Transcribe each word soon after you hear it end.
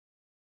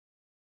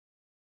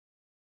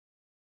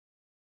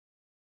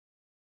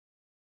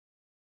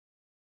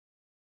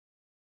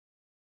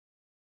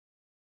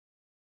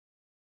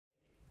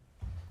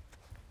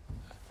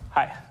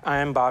Hi,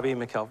 I'm Bobby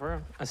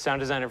McElver, a sound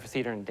designer for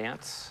theater and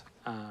dance.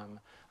 I'm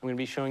going to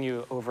be showing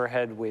you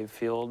overhead wave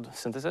field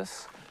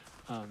synthesis.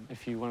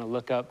 If you want to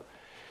look up,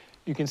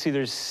 you can see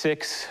there's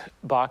 6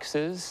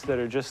 boxes that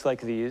are just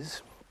like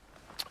these.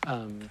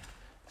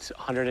 It's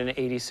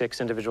 186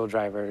 individual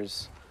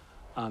drivers.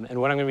 And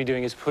what I'm going to be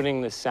doing is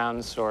putting the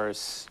sound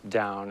source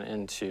down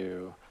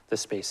into the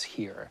space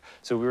here.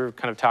 So we were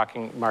kind of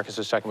talking, Marcus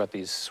was talking about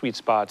these sweet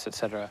spots, et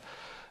cetera.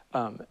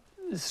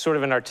 It's sort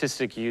of an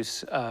artistic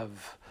use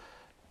of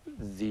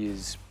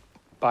these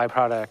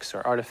byproducts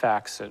or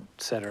artifacts, et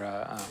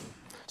cetera.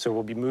 So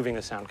we'll be moving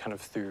the sound kind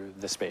of through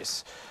the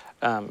space.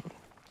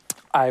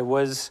 I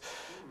was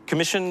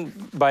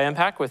commissioned by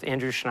EMPAC with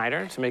Andrew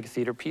Schneider to make a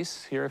theater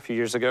piece here a few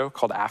years ago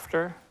called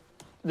After.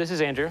 This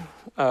is Andrew.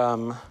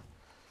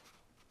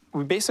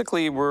 We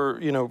basically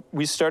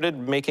we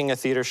started making a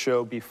theater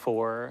show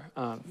before,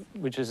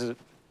 which is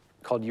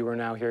called You Are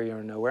Now Here, You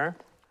Are Nowhere.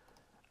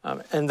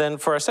 And then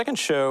for our second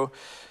show,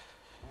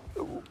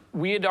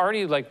 we had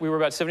already, we were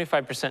about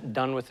 75%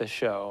 done with the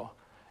show.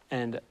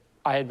 And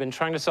I had been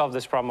trying to solve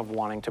this problem of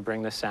wanting to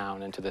bring the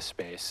sound into the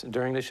space.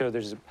 During the show,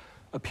 there's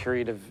a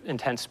period of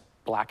intense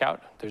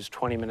blackout. There's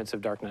 20 minutes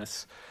of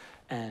darkness.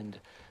 And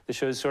the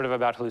show is sort of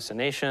about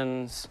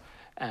hallucinations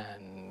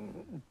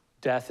and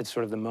death. It's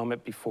sort of the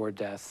moment before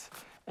death.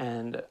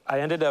 And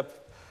I ended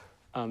up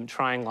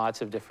trying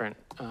lots of different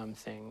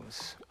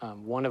things,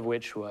 one of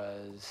which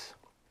was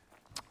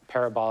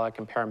parabolic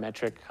and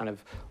parametric kind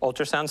of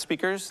ultrasound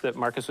speakers that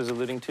Marcus was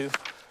alluding to.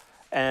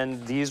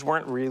 And these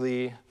weren't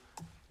really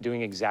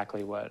doing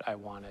exactly what I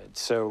wanted.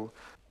 So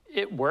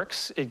it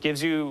works. It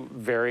gives you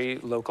very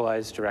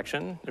localized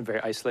direction, a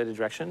very isolated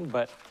direction,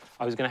 but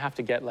I was going to have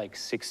to get like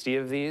 60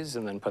 of these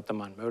and then put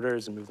them on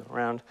motors and move them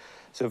around.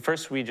 So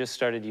first we just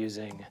started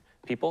using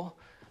people.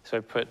 So I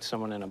put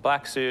someone in a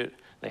black suit,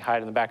 they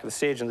hide in the back of the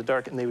stage in the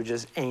dark, and they would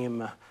just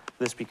aim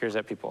the speakers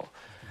at people.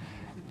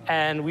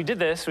 And we did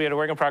this. We had a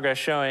work in progress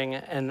showing,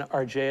 and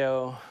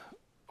RJO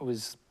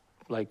was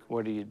like,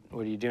 "What are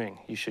you doing?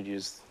 You should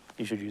use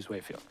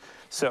Wavefield."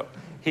 So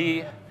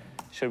he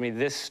showed me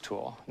this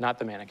tool, not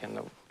the mannequin,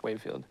 the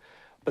Wavefield.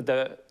 But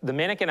the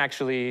mannequin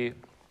actually,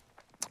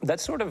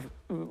 that's sort of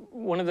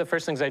one of the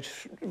first things I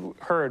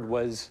heard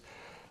was,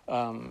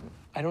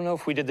 I don't know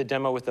if we did the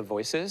demo with the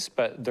voices,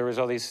 but there was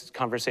all these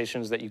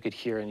conversations that you could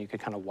hear and you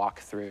could kind of walk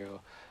through.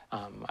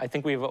 I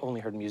think we've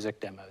only heard music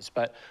demos,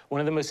 but one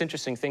of the most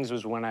interesting things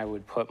was when I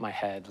would put my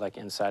head like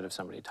inside of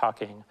somebody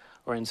talking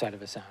or inside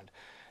of a sound.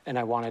 And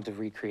I wanted to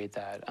recreate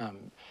that.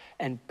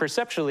 And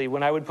perceptually,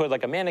 when I would put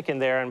like a mannequin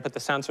there and put the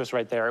sound source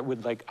right there,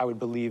 I would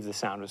believe the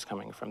sound was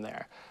coming from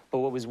there. But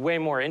what was way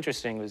more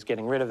interesting was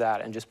getting rid of that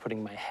and just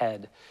putting my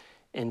head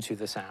into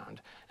the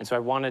sound. And so I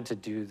wanted to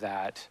do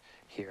that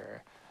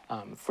here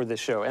for this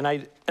show. And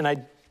I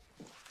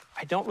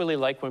don't really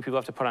like when people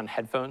have to put on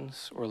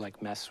headphones or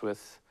like mess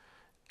with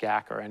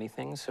GAC or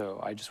anything. So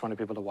I just wanted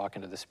people to walk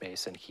into the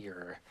space and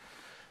hear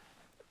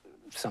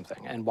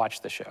something and watch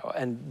the show.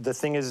 And the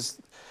thing is,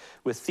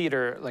 with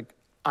theater,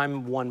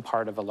 I'm one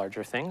part of a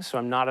larger thing. So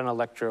I'm not an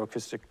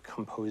electroacoustic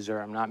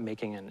composer. I'm not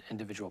making an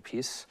individual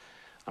piece.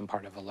 I'm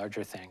part of a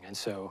larger thing. And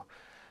so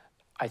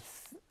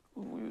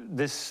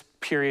this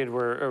period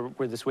where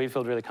this wave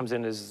field really comes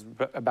in is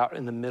about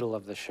in the middle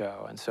of the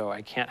show. And so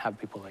I can't have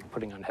people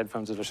putting on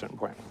headphones at a certain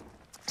point.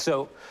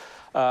 So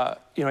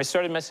I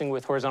started messing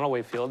with horizontal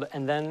wave field,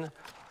 and then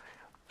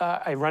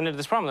I run into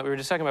this problem that we were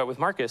just talking about with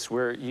Marcus,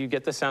 where you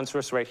get the sound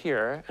source right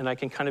here, and I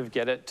can kind of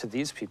get it to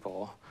these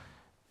people,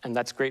 and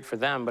that's great for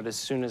them, but as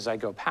soon as I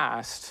go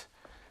past,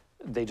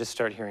 they just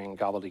start hearing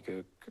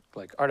gobbledygook,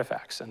 like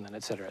artifacts, and then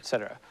et cetera, et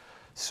cetera.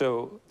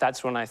 So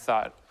that's when I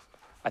thought,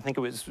 I think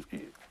it was,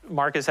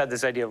 Marcus had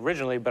this idea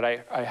originally, but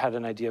I had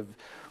an idea of,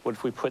 what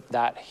if we put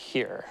that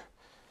here?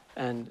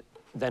 And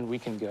then we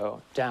can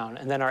go down.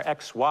 And then our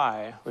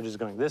XY, which is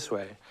going this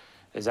way,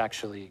 is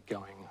actually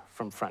going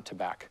from front to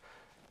back.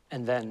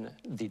 And then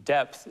the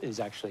depth is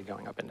actually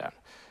going up and down.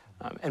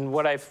 And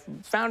what I've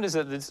found is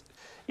that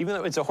even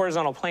though it's a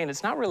horizontal plane,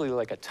 it's not really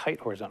like a tight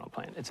horizontal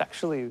plane. It's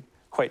actually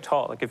quite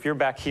tall. Like if you're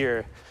back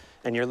here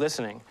and you're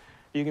listening,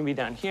 you can be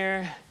down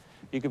here,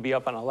 you could be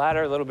up on a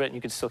ladder a little bit, and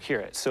you could still hear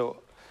it. So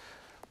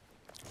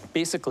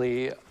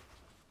basically,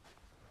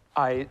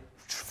 I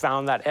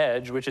found that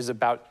edge, which is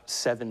about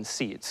 7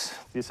 seats.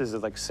 This is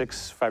like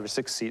 5 or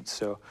 6 seats,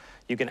 so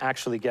you can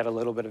actually get a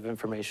little bit of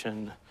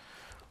information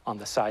on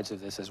the sides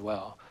of this as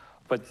well.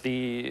 But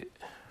the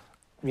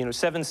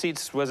 7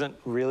 seats wasn't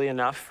really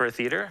enough for a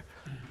theater.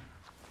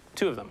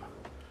 2 of them.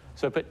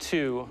 So I put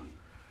 2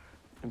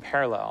 in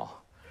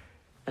parallel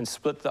and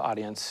split the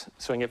audience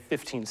so I can get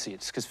 15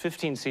 seats, because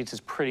 15 seats is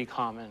pretty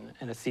common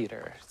in a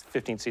theater,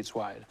 15 seats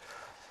wide.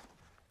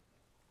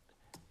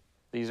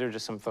 These are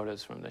just some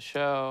photos from the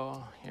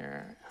show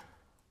here.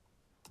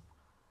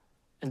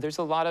 And there's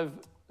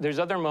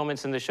other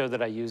moments in the show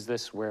that I use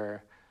this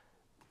where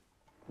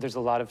there's a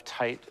lot of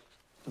tight,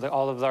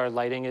 all of our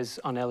lighting is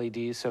on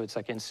LEDs, so it's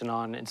like instant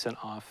on, instant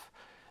off.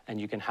 And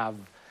you can have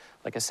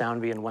like a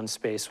sound be in one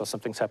space while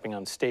something's happening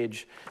on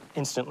stage,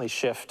 instantly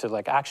shift to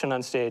like action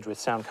on stage with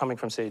sound coming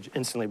from stage,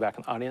 instantly back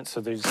in the audience.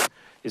 So there's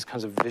these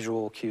kinds of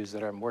visual cues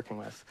that I'm working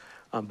with.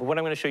 But what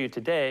I'm going to show you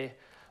today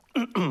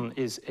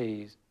is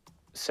a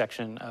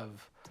section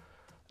of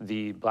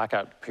the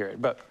blackout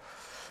period. But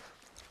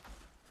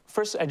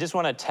first, I just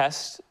want to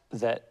test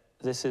that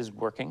this is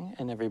working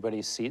in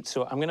everybody's seat.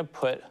 So I'm going to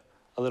put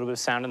a little bit of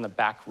sound in the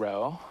back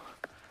row.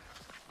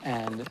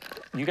 And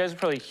you guys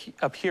probably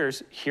up here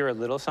hear a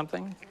little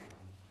something.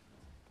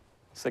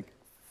 It's like,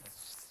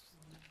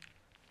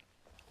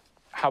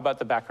 how about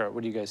the back row?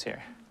 What do you guys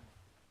hear?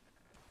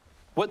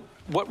 What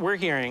we're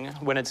hearing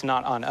when it's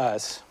not on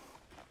us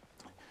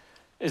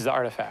is the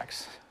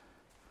artifacts.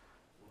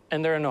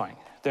 And they're annoying.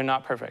 They're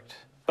not perfect.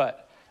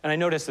 And I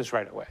noticed this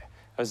right away.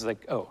 I was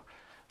like, oh,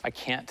 I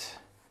can't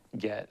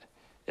get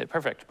it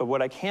perfect. But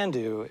what I can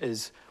do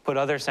is put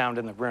other sound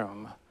in the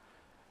room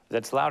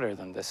that's louder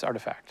than this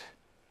artifact.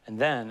 And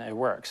then it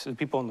works. The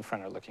people in the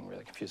front are looking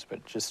really confused,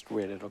 but just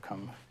wait, it'll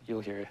come.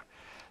 You'll hear it.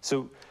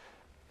 So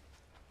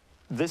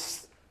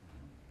this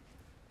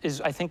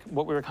is, I think,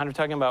 what we were kind of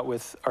talking about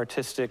with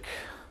artistic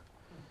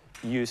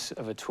use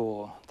of a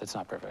tool that's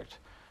not perfect.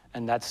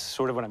 And that's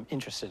sort of what I'm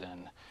interested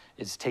in,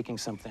 is taking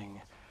something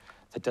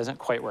that doesn't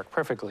quite work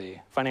perfectly,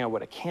 finding out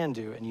what it can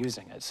do and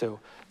using it. So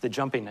the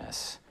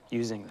jumpiness,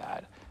 using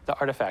that. The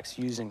artifacts,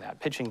 using that.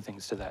 Pitching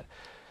things to that.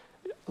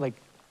 Like,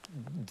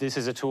 this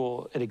is a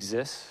tool, it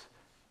exists.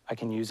 I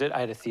can use it. I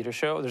had a theater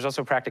show. There's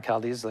also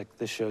practicalities, like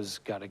this show's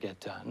got to get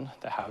done.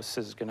 The house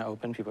is going to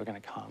open. People are going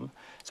to come.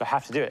 So I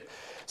have to do it.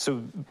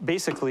 So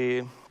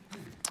basically,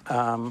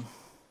 I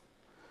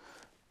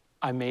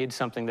made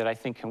something that I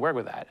think can work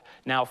with that.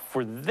 Now,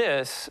 for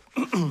this,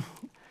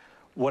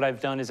 what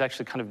I've done is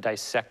actually kind of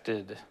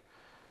dissected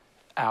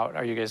out.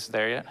 Are you guys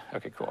there yet?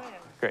 OK, cool.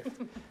 Great.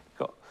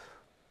 Cool.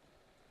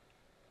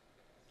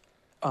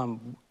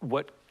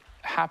 What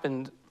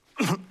happened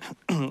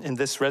in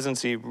this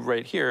residency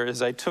right here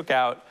is I took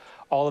out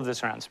all of the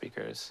surround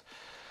speakers.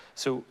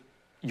 So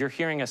you're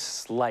hearing a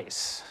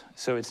slice.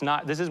 So it's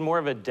not, this is more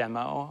of a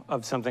demo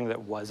of something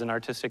that was an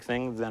artistic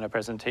thing than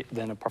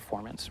a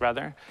performance,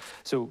 rather.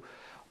 So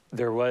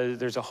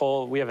there's a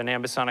whole, we have an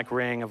ambisonic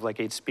ring of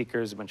like 8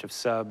 speakers, a bunch of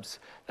subs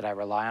that I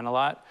rely on a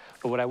lot.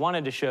 But what I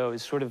wanted to show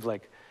is sort of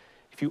like,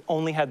 if you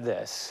only had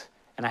this,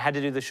 and I had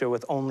to do the show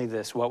with only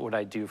this, what would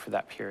I do for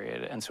that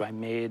period? And so I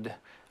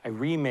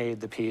remade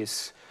the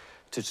piece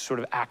to sort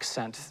of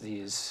accent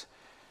these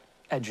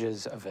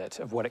edges of it,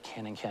 of what it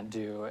can and can't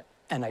do.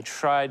 And I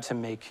tried to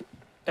make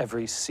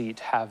every seat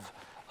have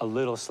a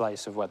little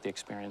slice of what the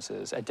experience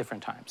is at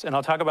different times. And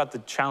I'll talk about the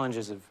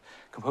challenges of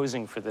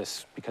composing for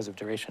this because of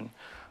duration.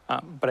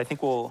 But I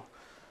think we'll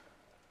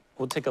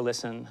take a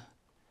listen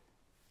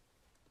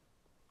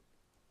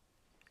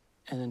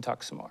and then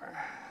talk some more.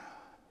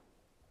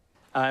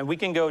 We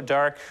can go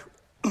dark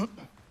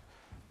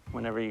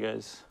whenever you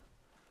guys.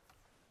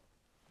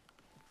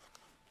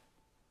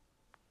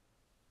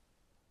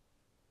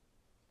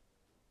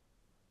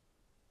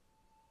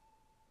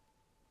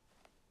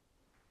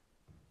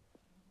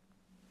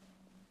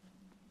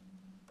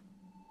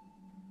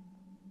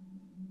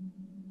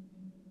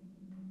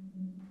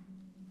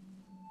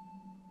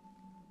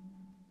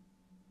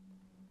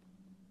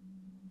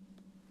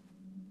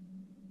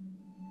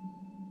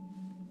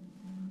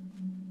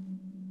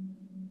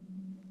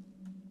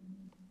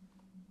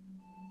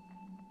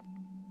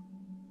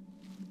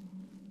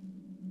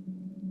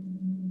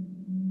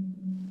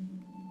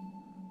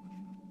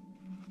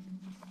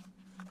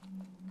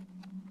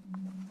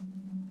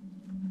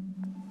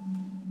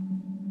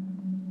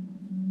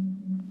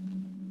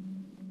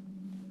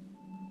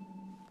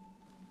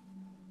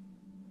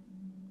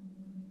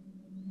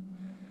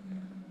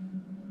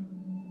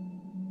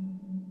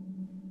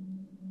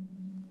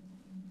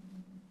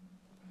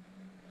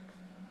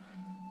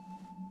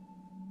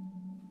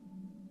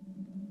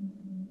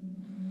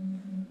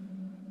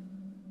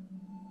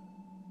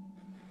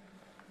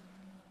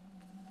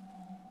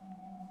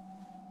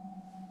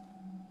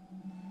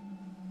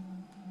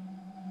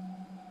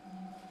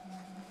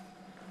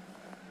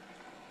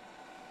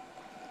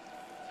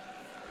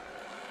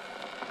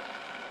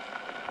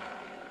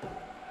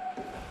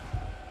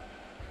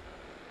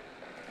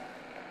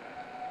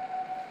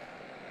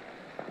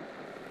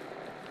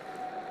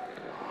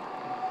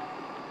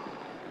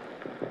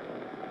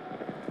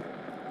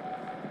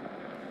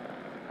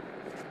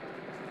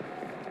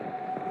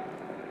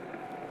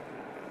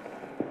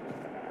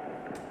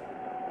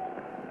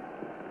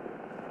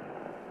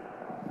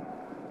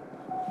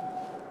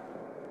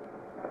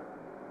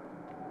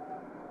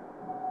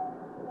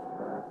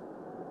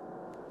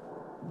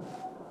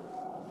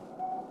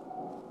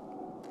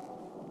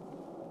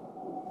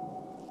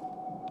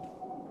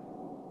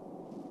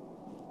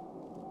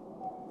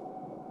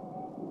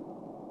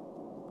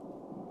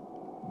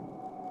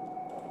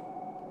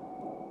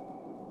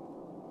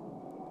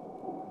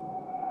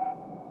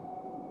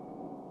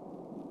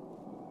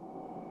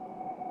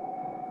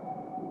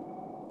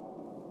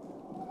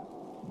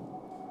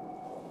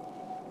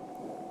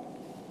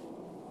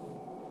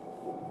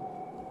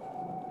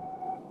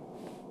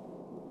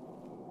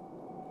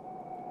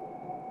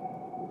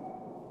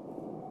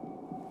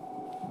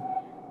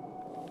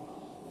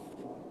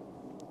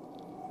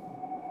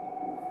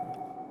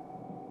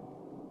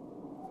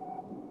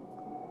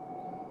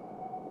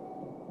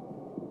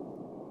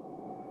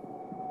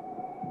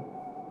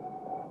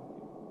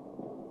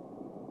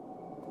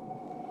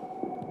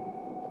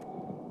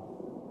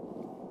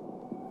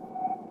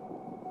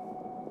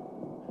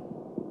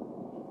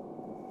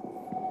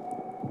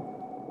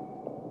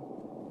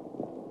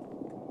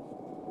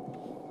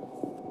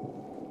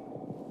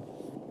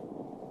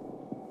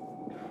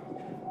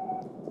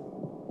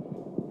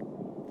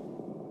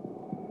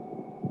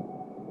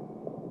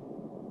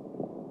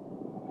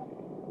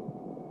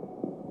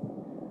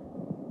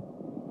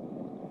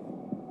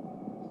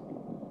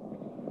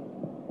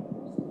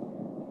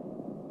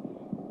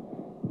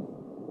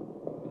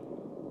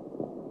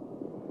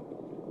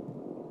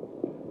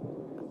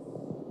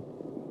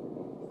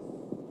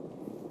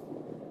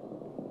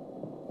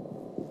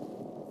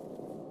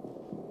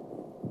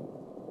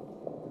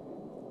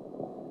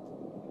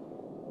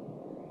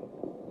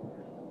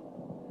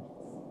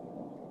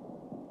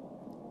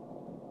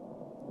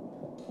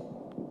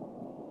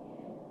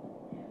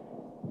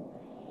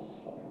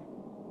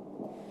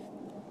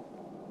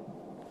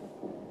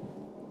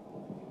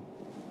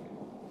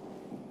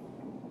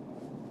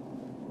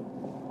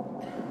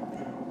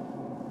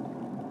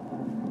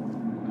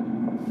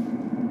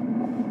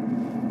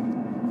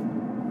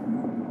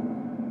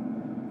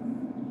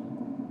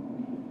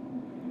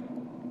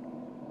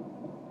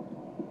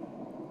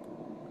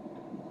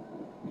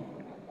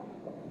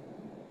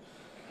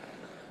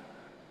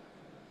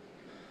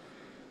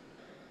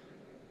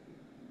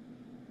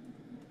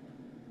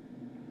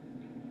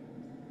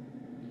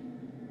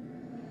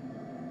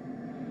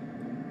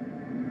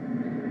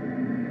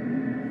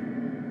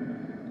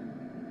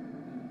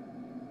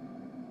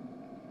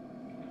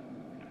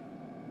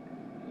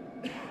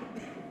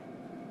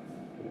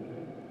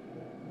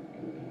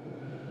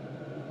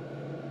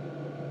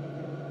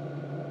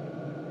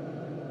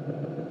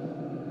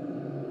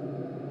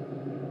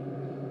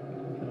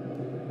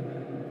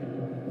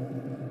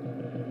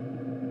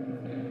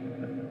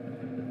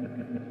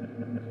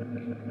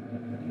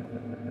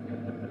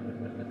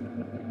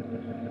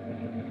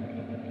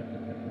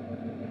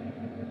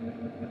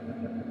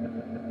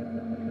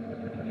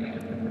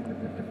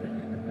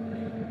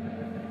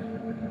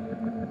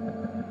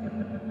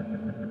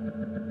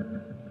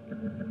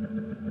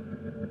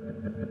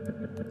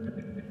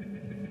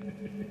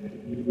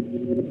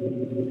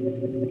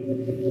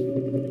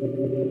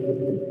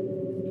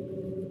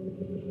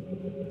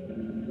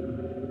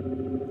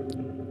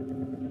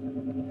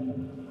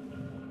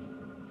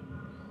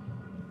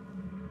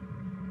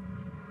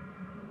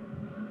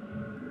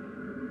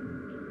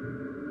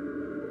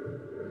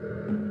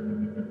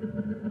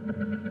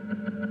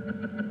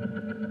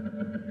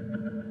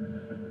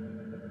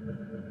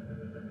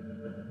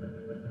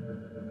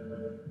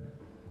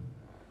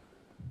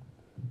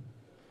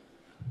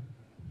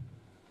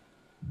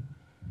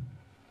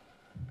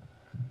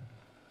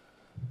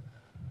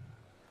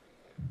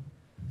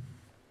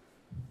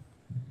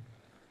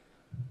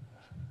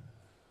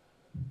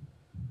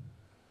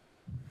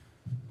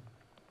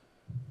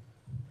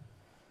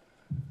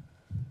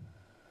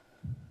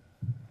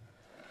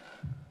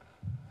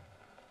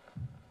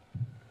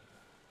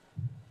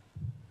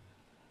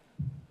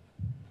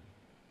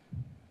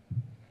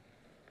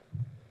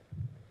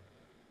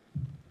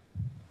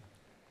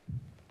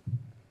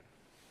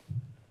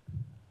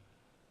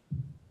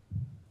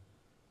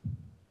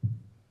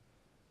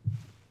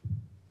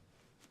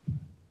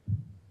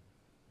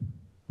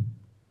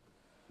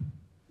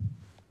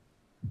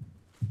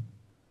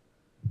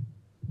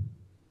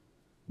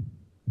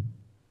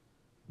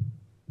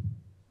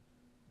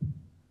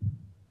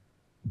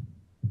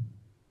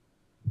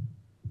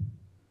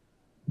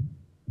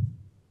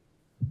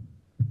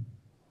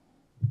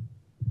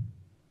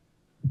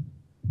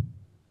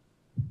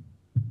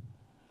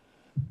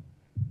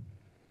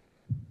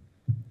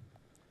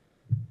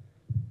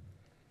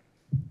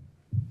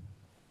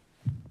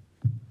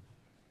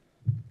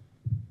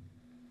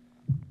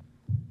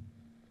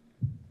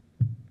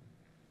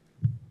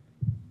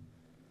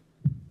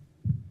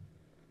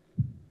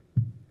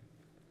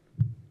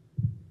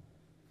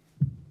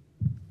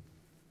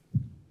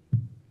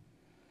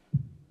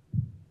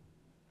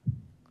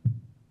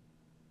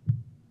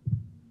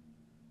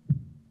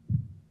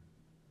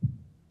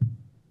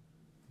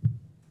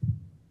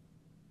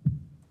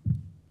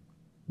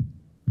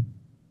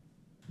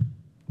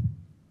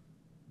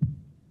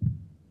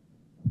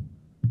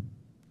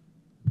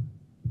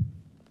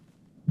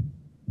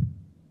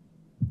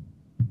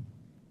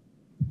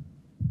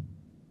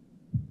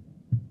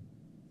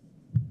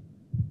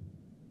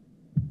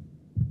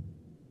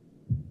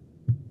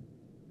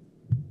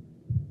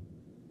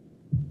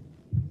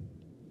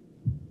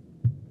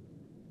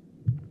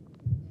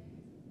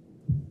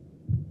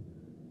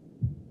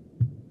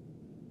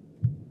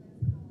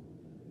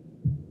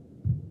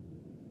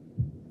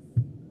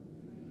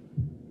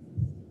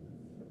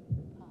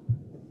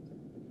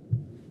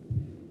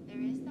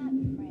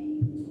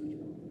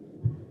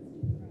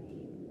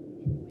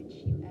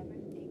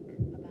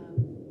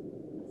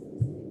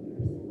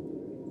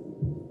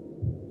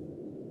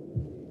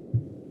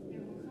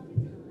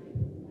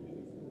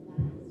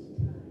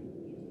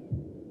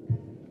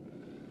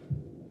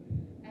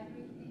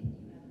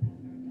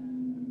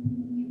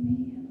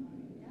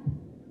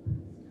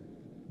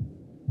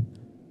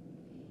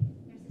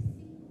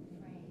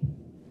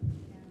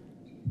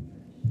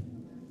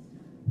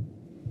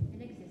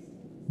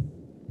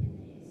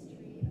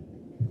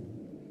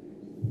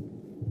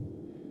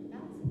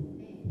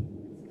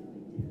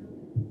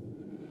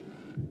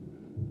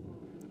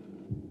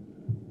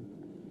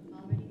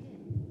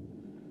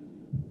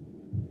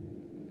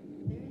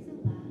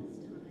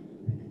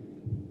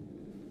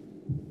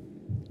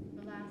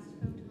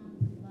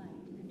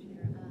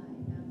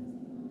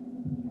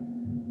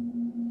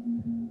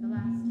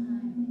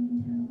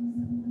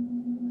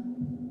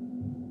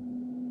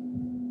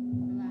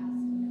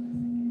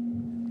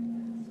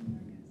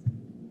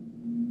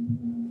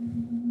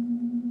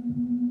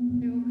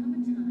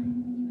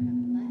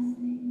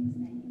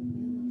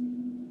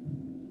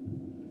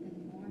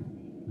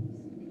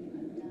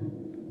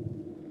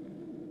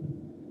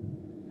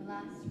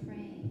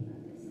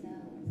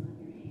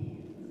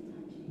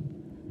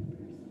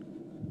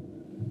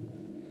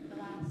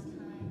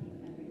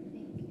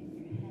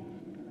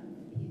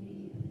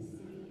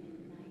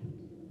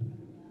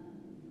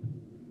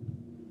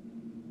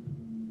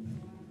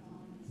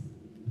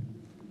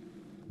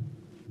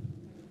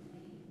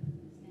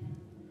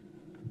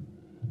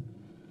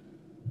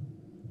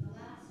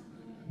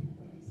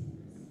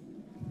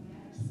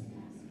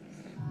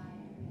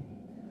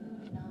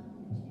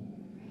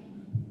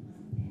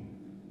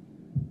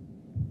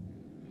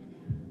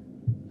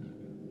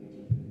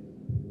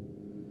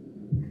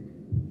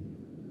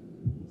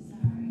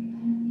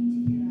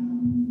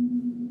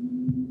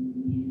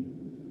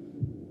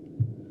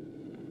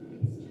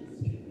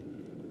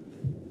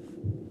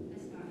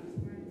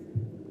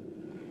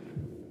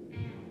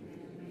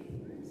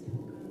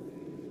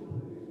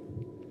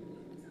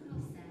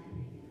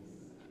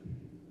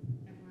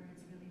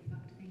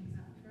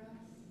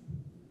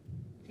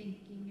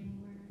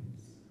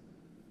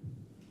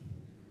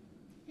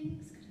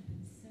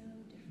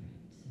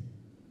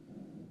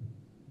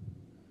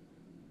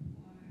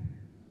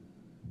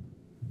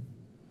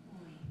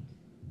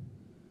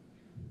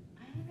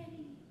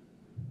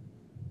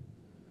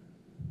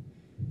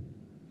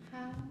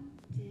 How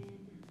did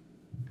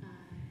I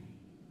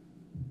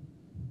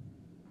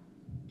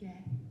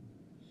get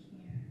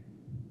here?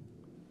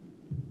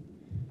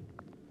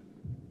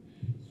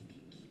 You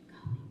can keep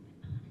going,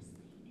 but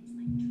honestly, it's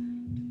like trying to run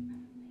away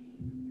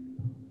from your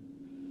own ways.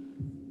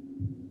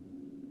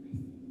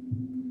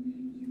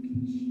 Listen, you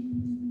can choose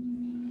what you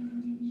pay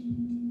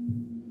attention to.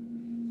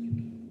 You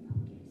can focus on what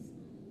you like. But I'd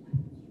like for you to sit out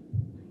for a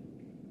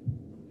while.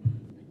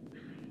 Pull the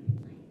camera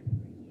back and listen to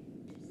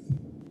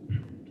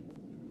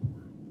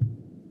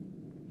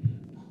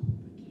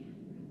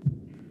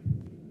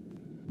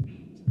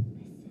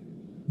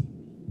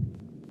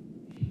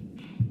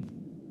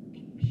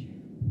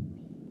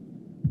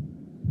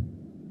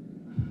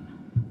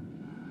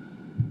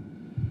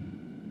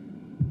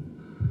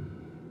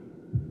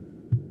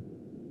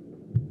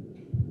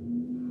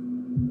and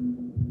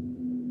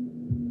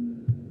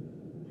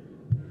picture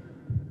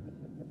me.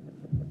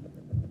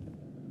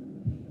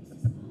 This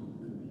is all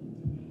going to end.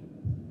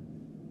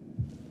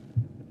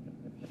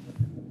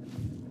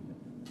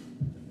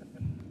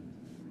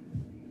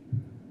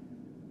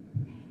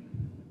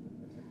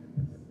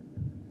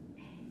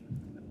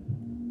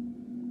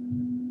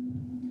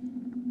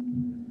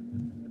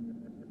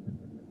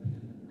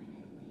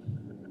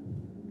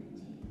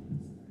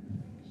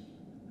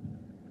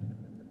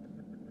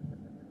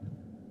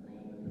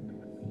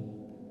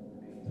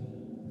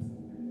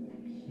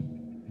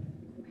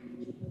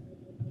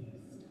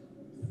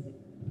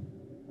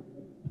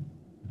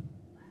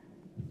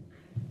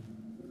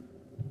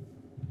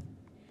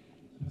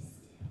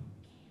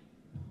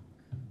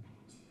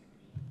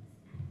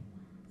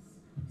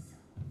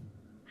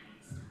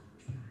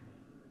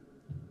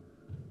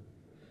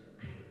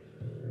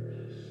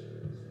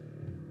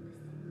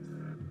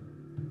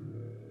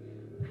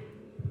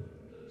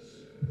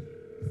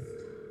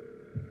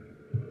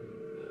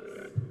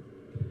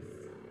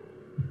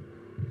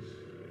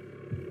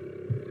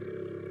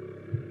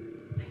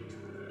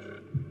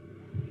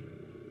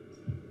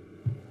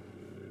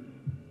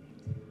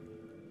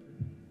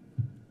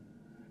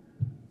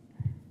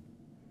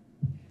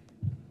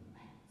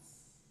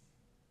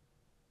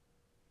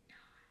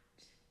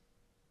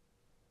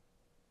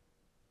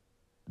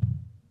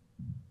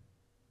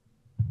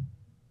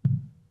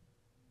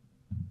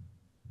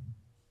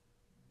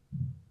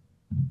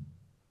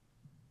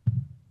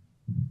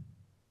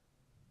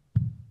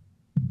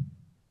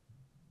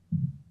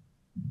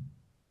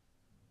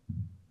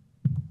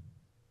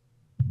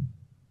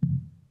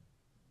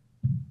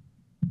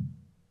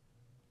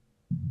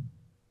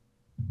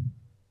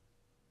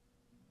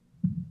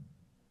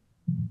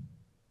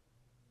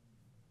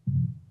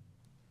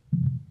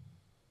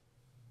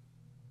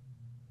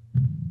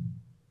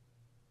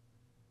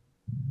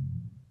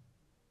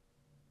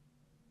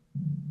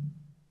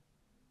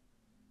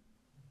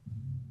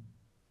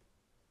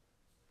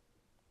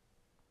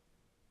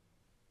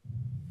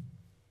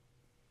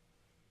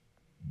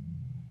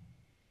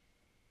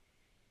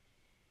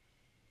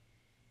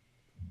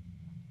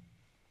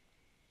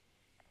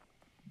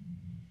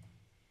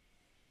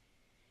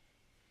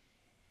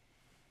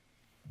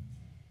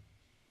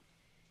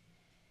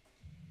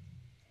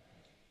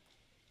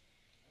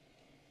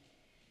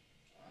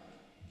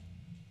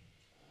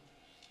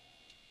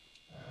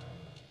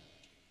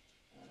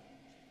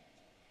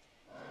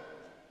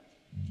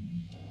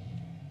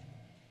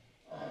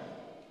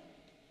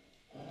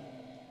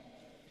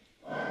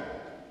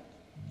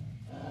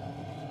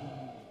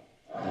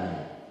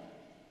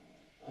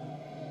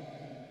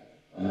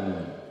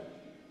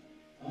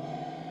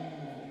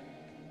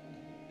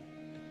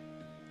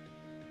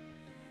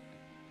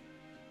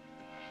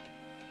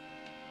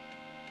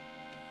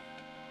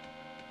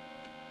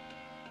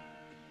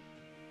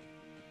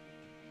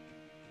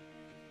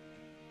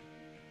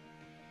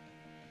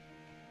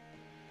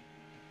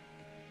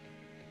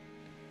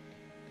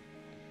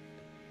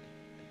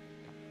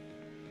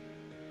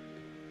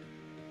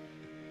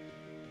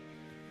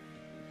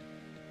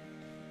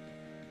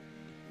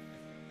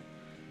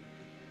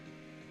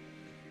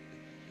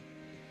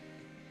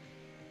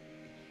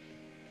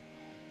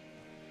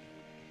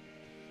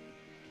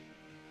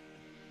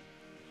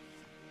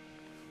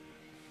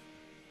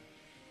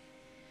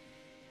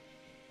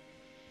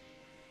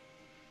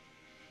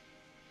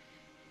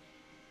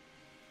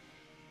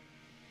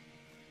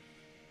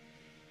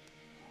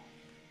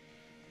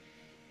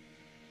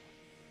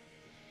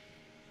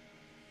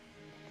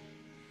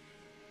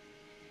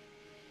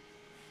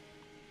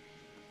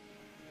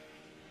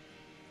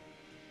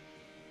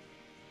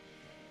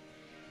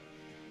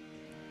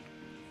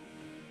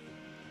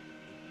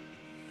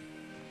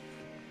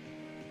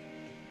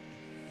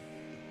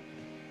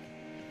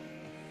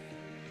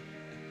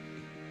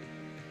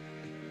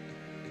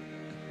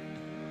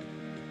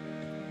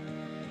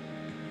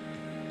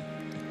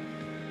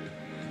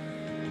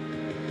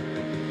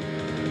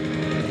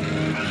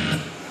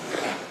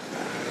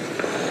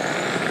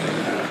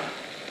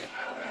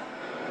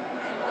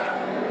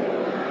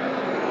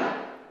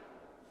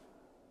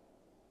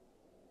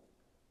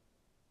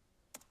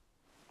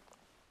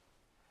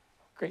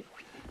 Great.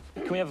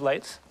 Can we have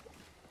lights?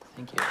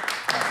 Thank you.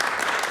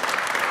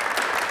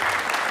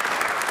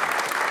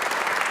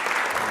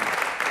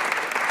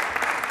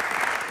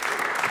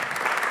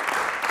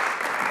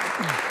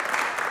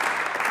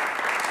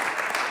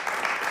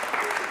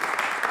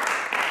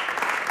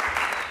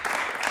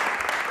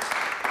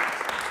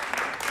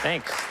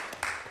 Thanks.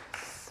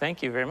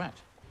 Thank you very much.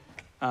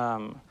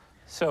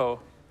 So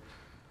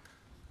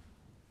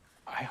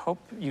I hope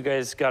you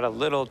guys got a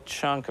little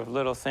chunk of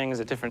little things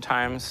at different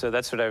times. So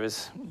that's what I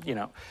was,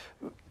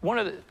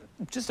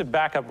 just to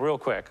back up real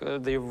quick,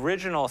 the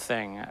original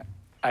thing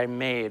I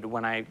made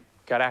when I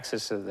got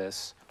access to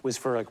this was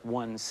for like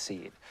one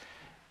seat.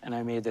 And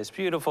I made this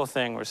beautiful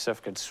thing where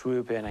stuff could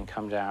swoop in and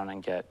come down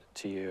and get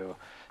to you.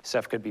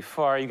 Stuff could be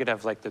far. You could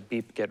have like the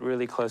beep get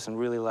really close and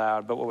really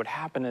loud. But what would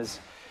happen is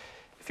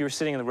if you were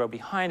sitting in the row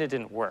behind, it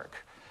didn't work.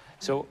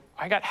 So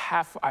I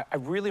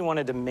really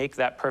wanted to make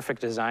that perfect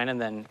design and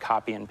then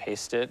copy and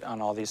paste it on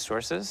all these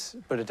sources,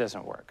 but it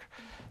doesn't work.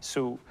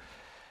 So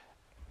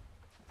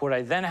what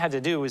I then had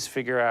to do was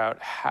figure out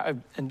how,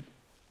 and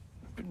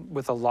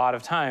with a lot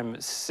of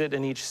time, sit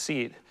in each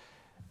seat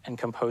and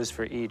compose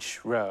for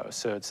each row.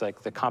 So it's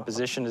like the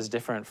composition is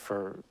different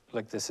for,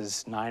 like this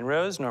is 9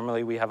 rows.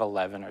 Normally we have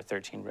 11 or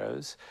 13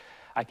 rows.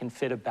 I can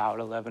fit about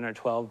 11 or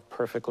 12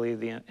 perfectly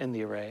in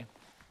the array.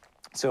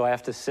 So I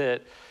have to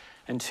sit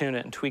and tune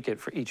it and tweak it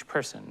for each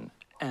person.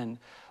 And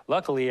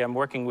luckily I'm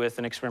working with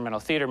an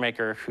experimental theater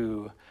maker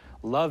who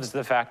loves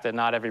the fact that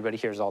not everybody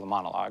hears all the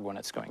monologue when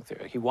it's going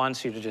through. He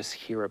wants you to just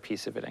hear a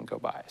piece of it and go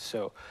by.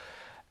 So,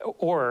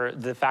 or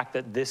the fact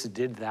that this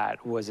did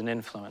that was an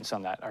influence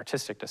on that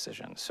artistic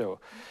decision. So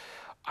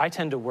I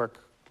tend to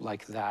work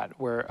like that,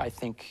 where I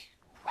think,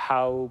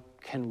 how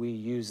can we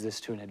use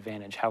this to an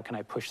advantage? How can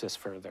I push this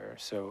further?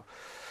 So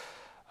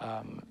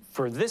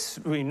for this,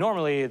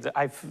 normally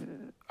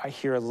I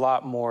hear a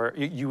lot more,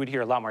 you would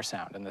hear a lot more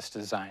sound in this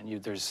design.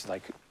 There's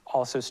like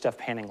also stuff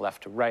panning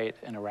left to right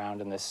and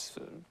around in this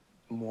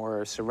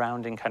more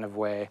surrounding kind of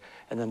way,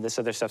 and then this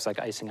other stuff's like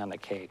icing on the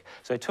cake.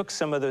 So I took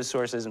some of those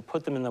sources and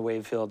put them in the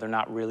wave field. They're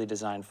not really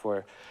designed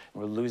for,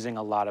 we're losing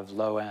a lot of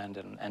low end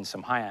and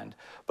some high end,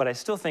 but I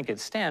still think it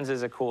stands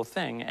as a cool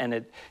thing,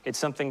 and it's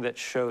something that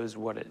shows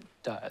what it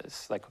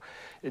does. Like,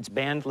 it's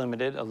band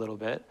limited a little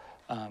bit.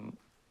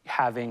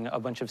 Having a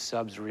bunch of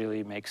subs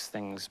really makes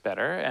things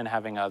better, and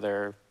having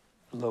other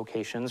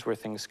locations where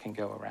things can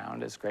go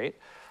around is great.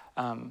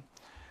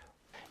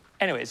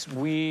 Anyways,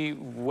 we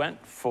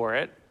went for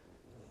it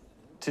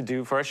to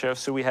do for our show.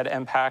 So we had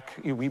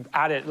EMPAC, we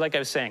added, like I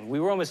was saying, we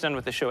were almost done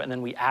with the show, and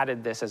then we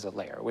added this as a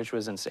layer, which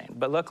was insane.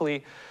 But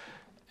luckily,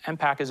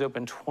 EMPAC is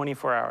open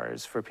 24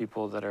 hours for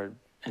people that are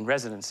in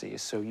residency,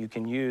 so you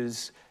can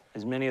use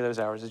as many of those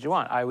hours as you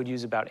want. I would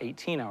use about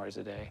 18 hours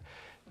a day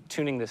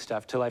tuning this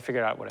stuff till I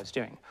figured out what I was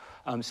doing.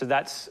 So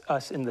that's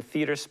us in the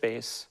theater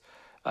space,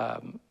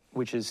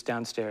 which is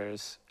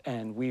downstairs,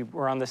 and we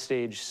were on the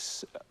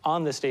stage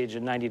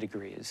at 90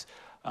 degrees.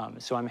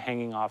 So I'm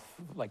hanging off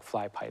like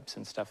fly pipes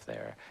and stuff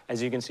there.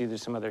 As you can see,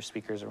 there's some other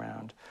speakers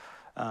around.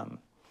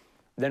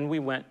 Then we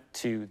went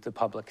to the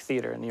Public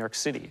Theater in New York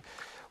City,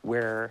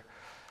 where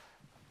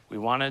we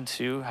wanted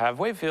to have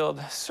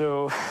Wavefield,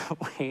 so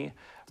we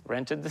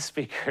rented the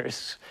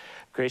speakers.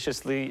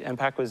 Graciously,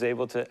 EMPAC was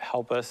able to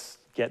help us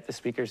get the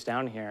speakers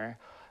down here.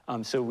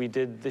 So we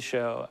did the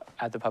show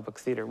at the Public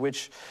Theater,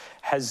 which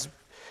has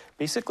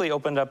basically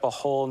opened up a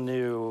whole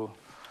new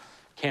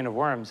can of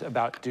worms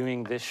about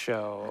doing this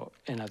show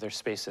in other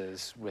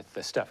spaces with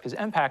this stuff. Because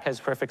EMPAC has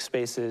perfect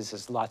spaces,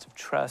 has lots of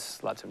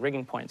truss, lots of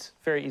rigging points,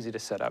 very easy to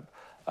set up.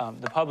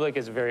 The Public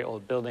is a very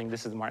old building.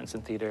 This is the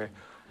Martinson Theater.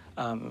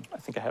 I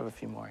think I have a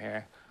few more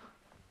here.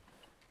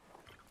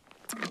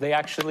 They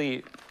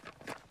actually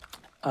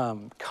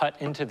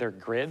cut into their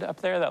grid up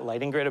there, that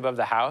lighting grid above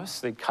the house.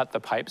 They cut the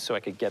pipes so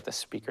I could get the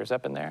speakers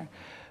up in there.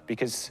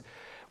 Because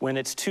when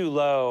it's too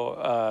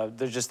low,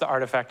 there's just the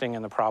artifacting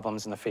and the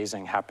problems and the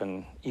phasing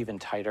happen even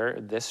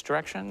tighter this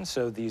direction.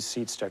 So these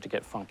seats start to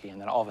get funky,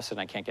 and then all of a sudden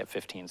I can't get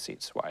 15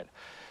 seats wide.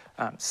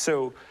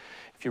 So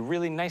if you're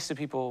really nice to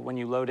people when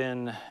you load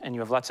in and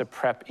you have lots of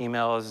prep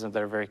emails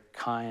that are very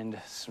kind,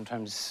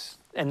 sometimes,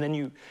 and then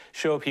you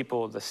show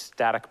people the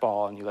static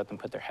ball and you let them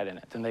put their head in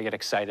it, then they get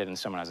excited and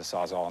someone has a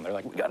Sawzall and they're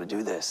like, we gotta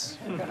do this,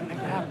 we gotta make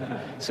it happen.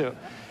 So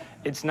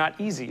it's not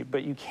easy,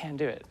 but you can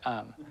do it.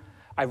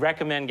 I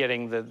recommend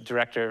getting the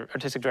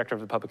artistic director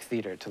of the Public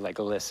Theater to like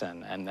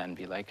listen and then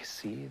be like,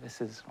 see,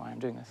 this is why I'm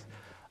doing this.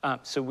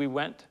 So we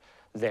went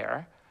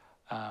there,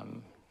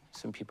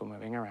 some people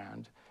moving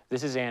around.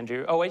 This is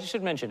Andrew. Oh, I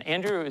should mention,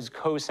 Andrew is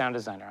co-sound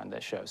designer on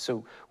this show.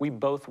 So we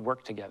both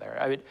work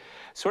together.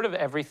 Sort of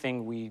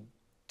everything we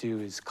do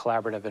is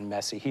collaborative and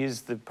messy.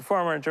 He's the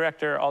performer and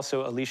director.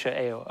 Also, Alicia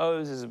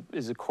A.O.O's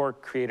is a core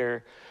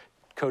creator,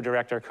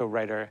 co-director,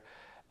 co-writer.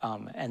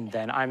 And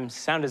then I'm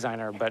sound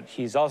designer, but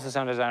he's also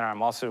sound designer.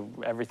 I'm also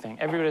everything.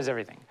 Everybody does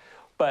everything.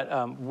 But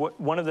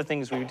one of the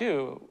things we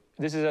do,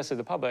 this is us at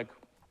the Public,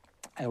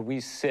 and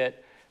we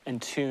sit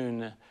and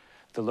tune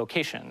the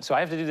location. So I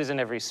have to do this in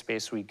every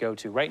space we go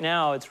to. Right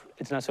now,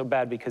 it's not so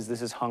bad because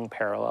this is hung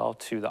parallel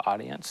to the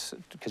audience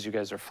because you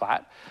guys are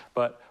flat.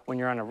 But when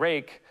you're on a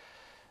rake,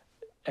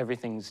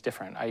 everything's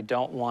different. I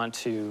don't want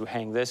to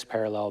hang this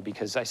parallel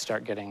because I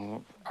start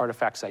getting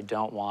artifacts I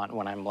don't want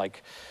when I'm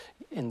like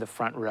in the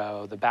front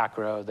row, the back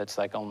row that's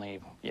like only,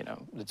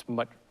 that's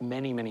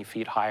many, many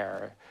feet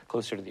higher,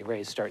 closer to the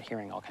arrays, start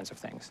hearing all kinds of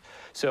things.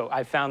 So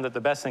I found that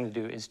the best thing to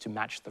do is to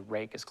match the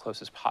rake as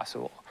close as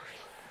possible.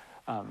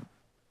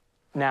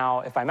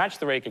 Now, if I match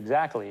the rake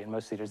exactly in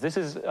most theaters, this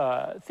is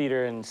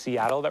theater in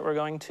Seattle that we're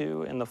going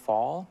to in the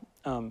fall.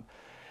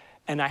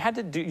 And I had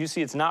to do, you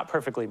see, it's not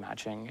perfectly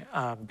matching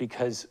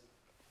because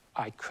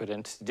I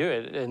couldn't do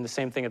it. And the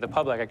same thing at the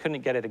public, I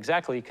couldn't get it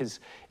exactly because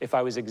if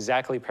I was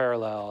exactly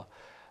parallel,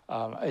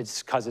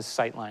 it causes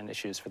sightline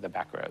issues for the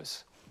back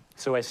rows.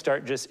 So I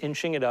start just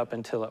inching it up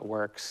until it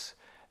works.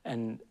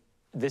 And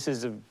this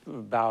is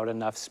about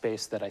enough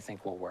space that I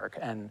think will work.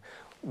 And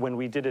when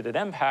we did it at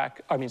MPAC,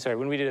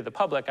 when we did it at the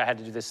public, I had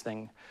to do this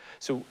thing.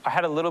 So I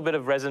had a little bit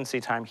of residency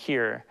time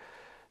here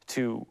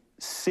to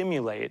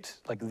simulate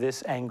like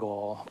this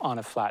angle on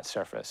a flat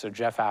surface. So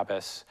Jeff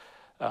Abbas,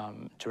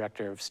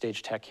 director of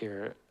stage tech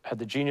here, had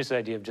the genius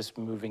idea of just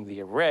moving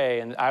the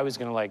array, and I was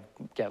gonna like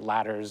get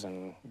ladders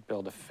and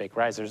build a fake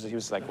risers. He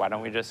was like, why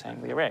don't we just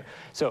hang the array?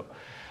 So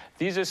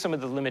these are some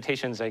of the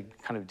limitations I'm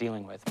kind of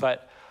dealing with.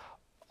 But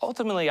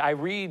ultimately, I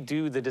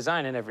redo the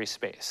design in every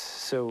space.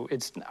 So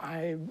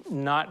I'm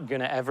not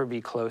gonna ever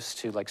be close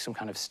to like some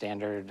kind of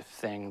standard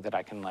thing that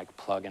I can like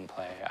plug and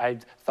play. I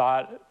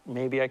thought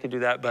maybe I could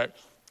do that, but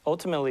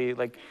ultimately,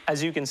 like,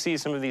 as you can see,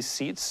 some of these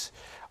seats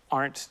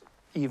aren't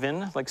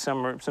even. Like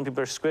some people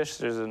are squished.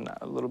 There's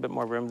a little bit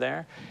more room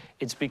there.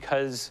 It's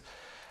because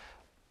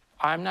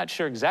I'm not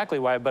sure exactly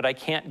why, but I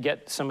can't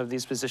get some of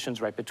these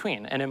positions right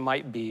between. And it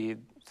might be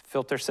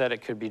filter set.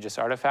 It could be just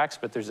artifacts.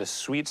 But there's a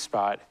sweet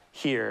spot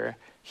here,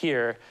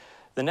 here.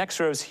 The next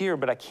row is here,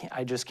 but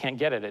I just can't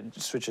get it.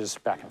 It switches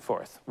back and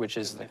forth, which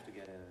is you have to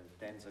get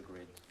a denser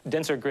grid.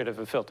 Denser grid of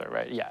a filter,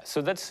 right? Yeah.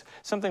 So that's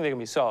something that can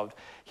be solved.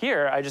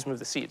 Here, I just move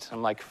the seats.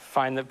 I'm like,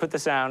 put the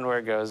sound where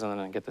it goes, and then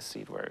I get the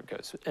seat where it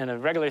goes. In a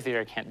regular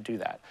theater, I can't do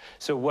that.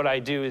 So what I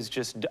do is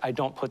just, I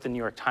don't put the New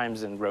York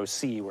Times in row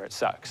C where it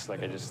sucks.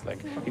 Like I just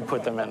like, you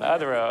put them in the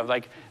other row.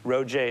 Like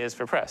row J is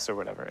for press or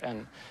whatever.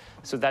 And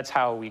so that's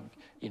how we,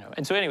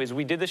 And so anyways,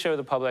 we did the show to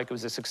the public. It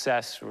was a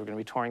success. We're going to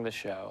be touring the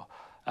show.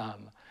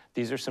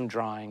 These are some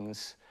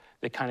drawings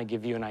that kind of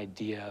give you an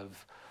idea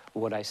of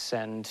what I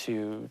send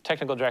to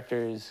technical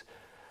directors,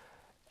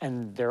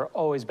 and they're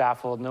always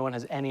baffled. No one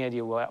has any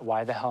idea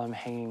why the hell I'm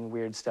hanging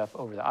weird stuff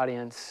over the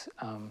audience.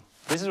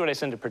 This is what I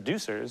send to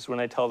producers when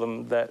I tell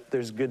them that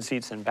there's good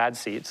seats and bad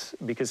seats,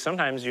 because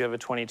sometimes you have a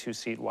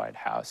 22-seat wide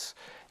house,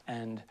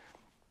 and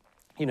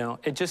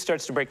it just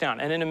starts to break down.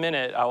 And in a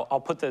minute,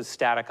 I'll put the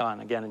static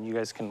on again, and you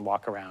guys can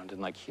walk around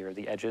and like hear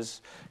the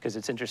edges, because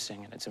it's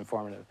interesting and it's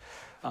informative.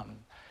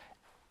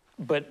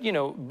 But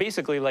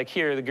basically, like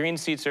here, the green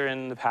seats are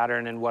in the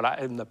pattern, and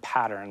in the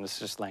pattern, this is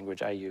just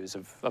language I use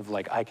of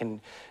like I can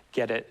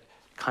get it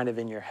kind of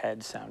in your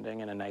head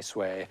sounding in a nice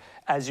way.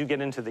 As you get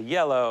into the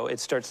yellow,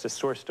 it starts to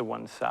source to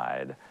one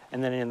side,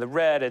 and then in the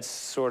red, it's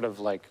sort of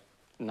like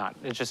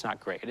it's just not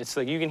great. It's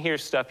like you can hear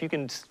stuff, you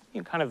can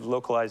kind of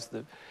localize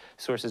the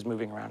sources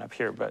moving around up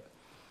here, but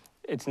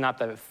it's not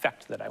the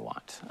effect that I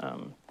want.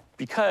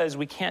 Because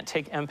we can't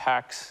take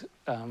MPAC's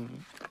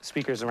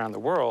speakers around the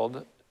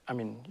world. I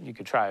mean, you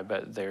could try,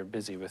 but they're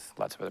busy with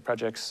lots of other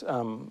projects.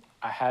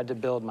 I had to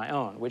build my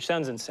own, which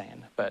sounds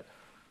insane, but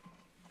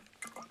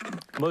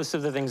most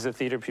of the things that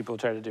theater people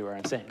try to do are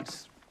insane.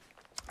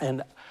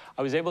 And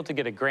I was able to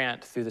get a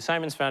grant through the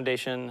Simons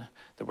Foundation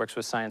that works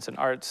with science and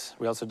arts.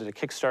 We also did a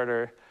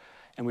Kickstarter,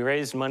 and we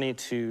raised money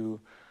to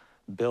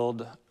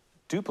build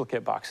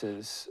duplicate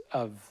boxes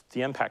of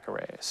the MPAC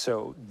array.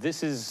 So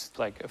this is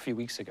like a few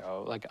weeks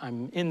ago. Like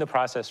I'm in the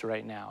process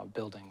right now of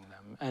building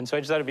them. And so I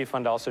just thought it'd be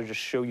fun to also just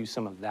show you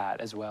some of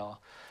that as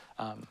well.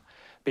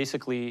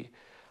 Basically,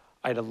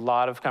 I had a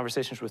lot of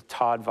conversations with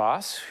Todd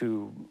Voss,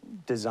 who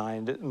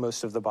designed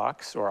most of the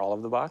box, or all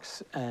of the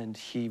box, and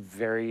he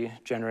very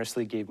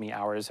generously gave me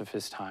hours of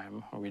his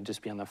time, or we'd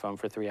just be on the phone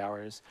for 3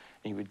 hours,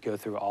 and he would go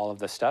through all of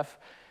the stuff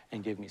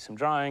and give me some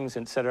drawings,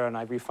 et cetera, and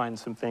I refined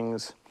some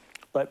things.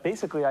 But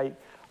basically,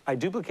 I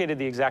duplicated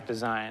the exact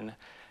design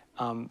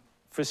for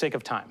the sake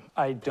of time.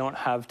 I don't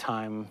have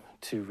time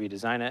to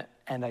redesign it,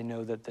 and I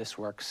know that this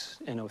works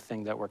in a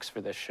thing that works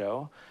for this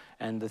show,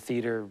 and the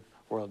theater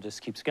world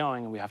just keeps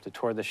going, and we have to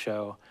tour the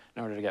show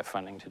in order to get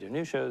funding to do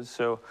new shows,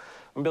 so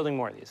I'm building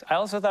more of these. I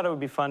also thought it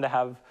would be fun to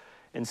have,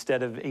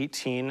 instead of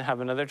 18, have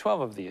another 12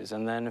 of these,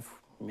 and then if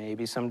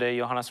maybe someday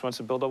Johannes wants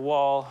to build a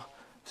wall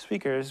of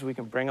speakers, we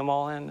can bring them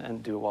all in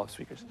and do a wall of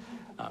speakers.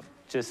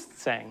 Just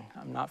saying,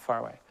 I'm not far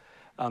away.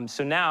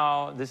 So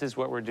now, this is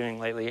what we're doing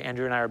lately.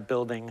 Andrew and I are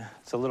building,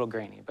 it's a little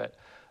grainy, but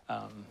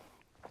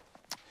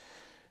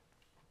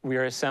we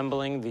are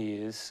assembling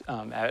these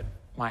at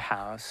my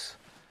house,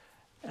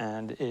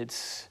 and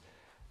it's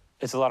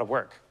a lot of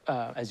work,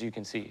 as you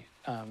can see.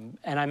 And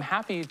I'm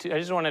happy to, I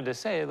just wanted to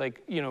say,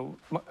 like,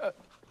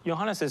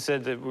 Johannes has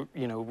said that,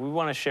 we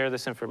want to share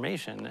this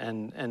information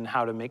and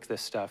how to make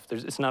this stuff.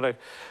 It's not a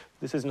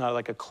this is not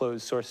like a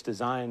closed source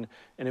design,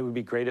 and it would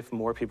be great if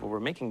more people were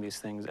making these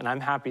things. And I'm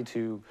happy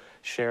to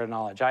share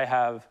knowledge I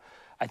have.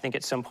 I think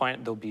at some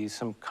point there'll be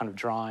some kind of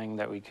drawing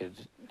that we could,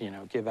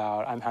 give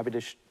out. I'm happy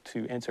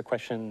to answer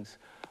questions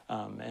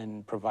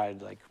and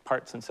provide like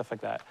parts and stuff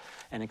like that,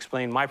 and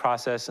explain my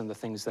process and the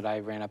things that I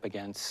ran up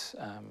against.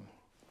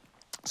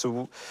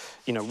 So,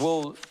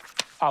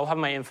 I'll have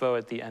my info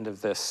at the end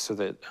of this so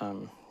that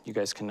you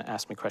guys can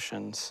ask me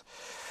questions.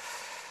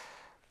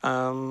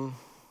 The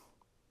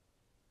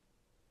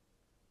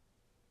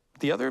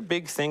other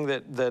big thing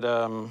that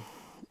oh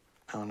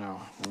no,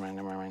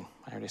 never mind.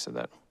 I already said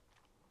that.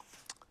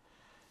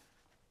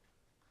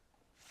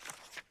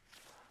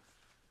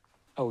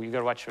 Oh, you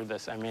gotta watch for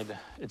this.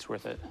 It's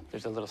worth it.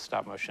 There's a little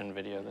stop motion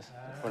video. This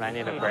when I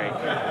need a break.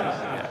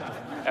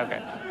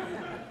 Yeah.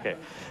 Okay.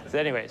 So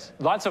anyways,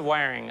 lots of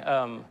wiring.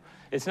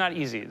 It's not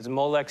easy. It's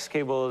Molex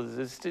cables.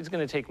 It's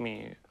gonna take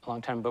me a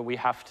long time, but we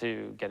have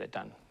to get it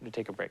done. To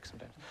take a break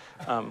sometimes.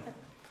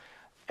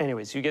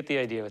 Anyways, you get the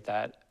idea with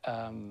that.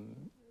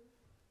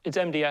 It's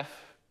MDF,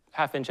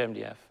 half-inch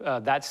MDF.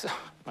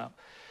 Well,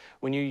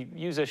 when you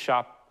use a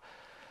shop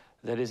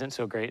that isn't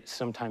so great,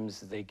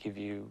 sometimes they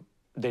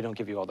don't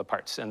give you all the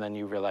parts, and then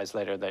you realize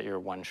later that you're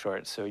one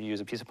short, so you use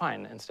a piece of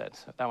pine instead.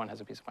 So that one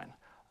has a piece of pine.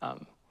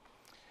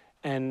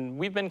 And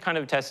we've been kind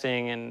of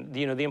testing, and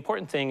the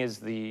important thing is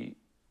the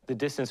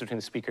distance between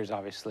the speakers,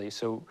 obviously.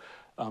 So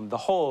the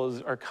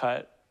holes are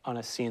cut on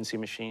a CNC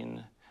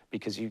machine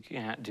because you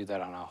can't do that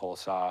on a hole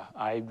saw.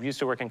 I used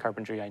to work in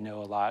carpentry. I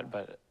know a lot,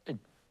 but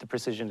the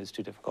precision is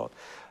too difficult.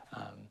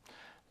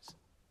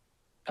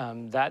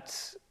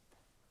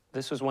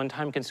 This was one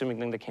time-consuming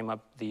thing that came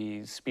up.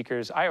 The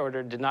speakers I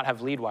ordered did not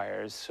have lead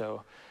wires,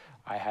 so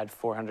I had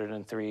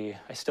 403.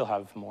 I still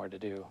have more to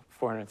do.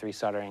 403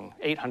 soldering,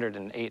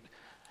 808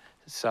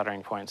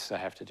 soldering points I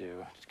have to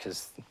do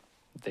because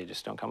they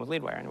just don't come with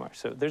lead wire anymore.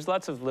 So there's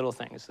lots of little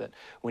things that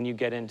when you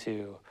get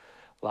into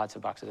lots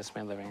of boxes. This is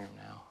my living room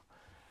now.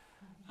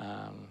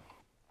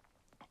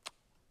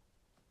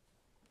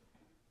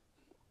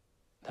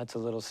 That's a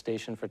little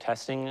station for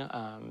testing.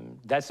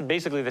 That's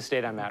basically the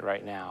state I'm at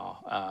right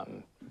now.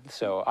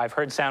 So I've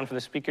heard sound from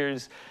the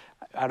speakers.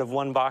 Out of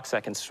one box,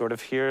 I can sort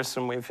of hear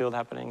some wave field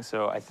happening,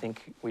 so I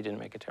think we didn't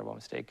make a terrible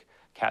mistake.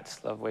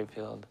 Cats love wave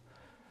field.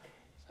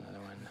 Another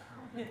one.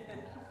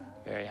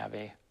 Very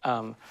happy.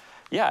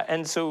 Yeah,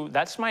 and so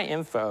that's my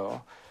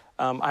info.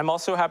 I'm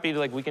also happy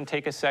to, we can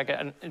take a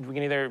second, and we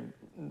can either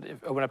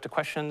open up to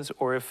questions,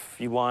 or if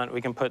you want,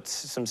 we can put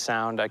some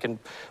sound. I can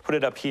put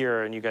it up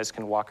here, and you guys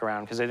can walk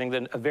around, because I think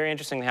that a very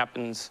interesting thing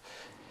happens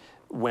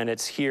when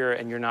it's here,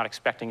 and you're not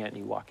expecting it, and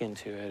you walk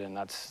into it, and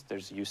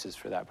there's uses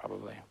for that,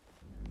 probably. I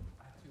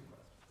have two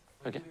questions.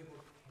 Will you be able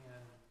to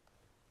pan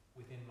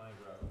within my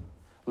row?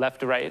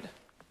 Left to right?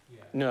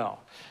 Yeah. No.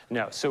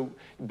 So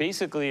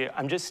basically,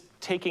 I'm just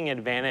taking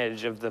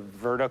advantage of the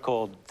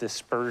vertical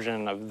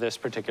dispersion of this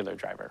particular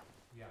driver.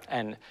 Yeah.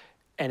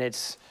 And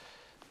it's,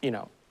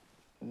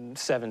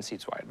 7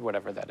 seats wide,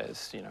 whatever that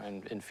is,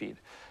 in feet.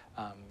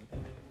 And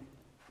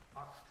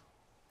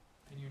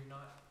you're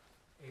not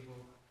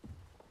able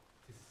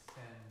to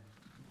send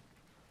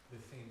the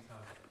same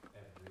sound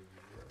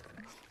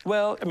everywhere?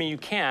 Well, you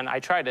can. I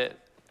tried it.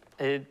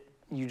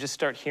 You just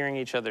start hearing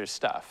each other's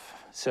stuff.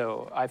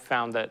 So I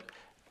found that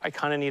I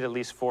kind of need at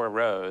least 4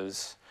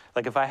 rows.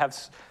 Like if I have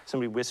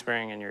somebody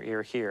whispering in your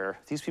ear here,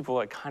 these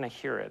people kind of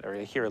hear it, or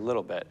they hear a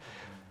little bit.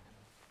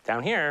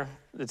 Down here,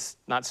 it's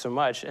not so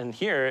much. And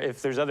here,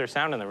 if there's other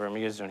sound in the room,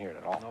 you guys don't hear it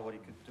at all. Know what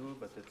you could do,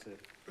 but it's a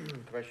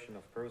question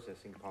of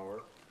processing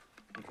power.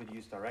 You could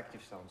use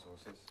directive sound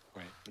sources,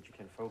 right, which you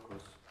can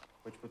focus,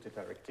 which put the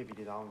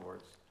directivity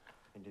downwards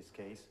in this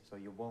case, so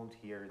you won't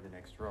hear the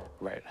next row.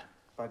 Right.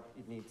 But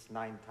it needs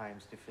 9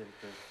 times the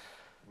filters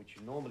which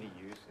you normally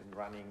use in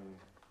running,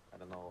 I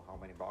don't know how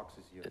many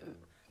boxes you have,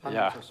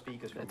 hundreds of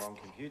speakers from one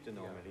computer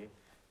normally.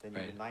 Then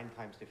you need 9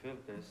 times the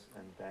filters,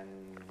 and then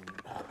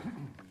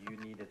you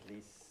need at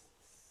least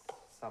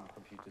some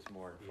computers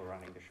more for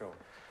running the show.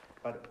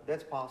 But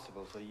that's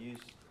possible. So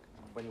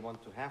when you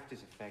want to have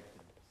this effect,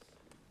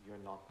 you're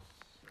not,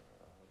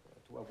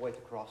 to avoid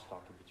the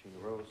crosstalk in between the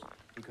rows,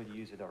 you could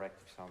use a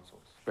directive sound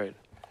source. Right.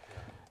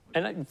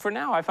 And for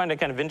now, I find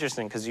it kind of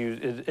interesting because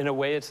in a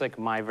way, it's like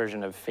my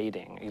version of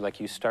fading.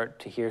 You start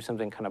to hear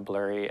something kind of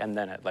blurry, and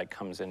then it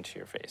comes into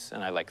your face,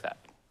 and I like that.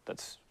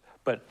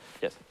 But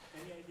yes.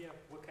 Any idea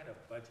what kind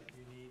of budget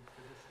you need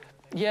for this sort of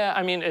thing?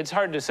 Yeah, it's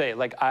hard to say.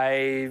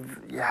 I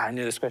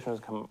knew this question was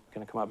going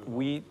to come up.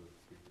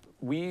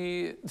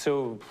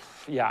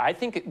 I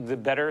think the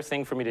better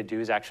thing for me to do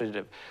is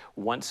actually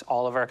once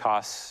all of our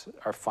costs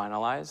are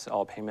finalized,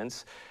 all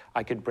payments,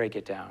 I could break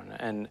it down.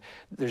 And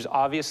there's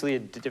obviously a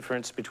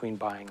difference between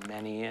buying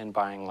many and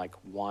buying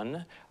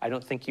one. I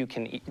don't think you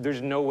can,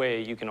 there's no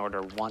way you can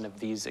order one of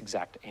these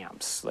exact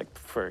amps,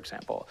 for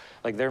example.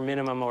 Their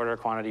minimum order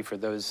quantity for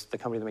the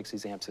company that makes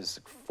these amps is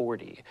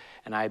 40.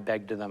 And I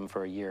begged them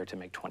for a year to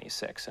make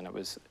 26, and it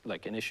was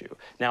an issue.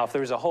 Now, if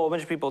there was a whole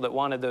bunch of people that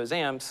wanted those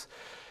amps,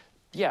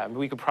 yeah,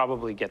 we could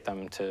probably get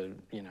them to,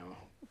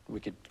 we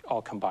could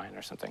all combine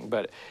or something.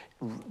 But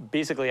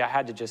basically, I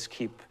had to just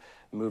keep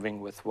moving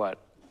with what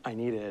I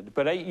needed.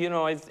 But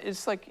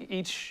it's like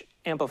each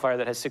amplifier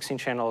that has 16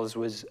 channels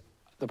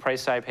the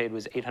price I paid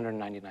was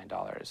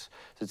 $899. So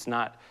it's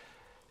not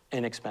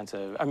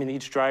inexpensive. I mean,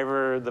 each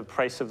driver, the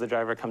price of the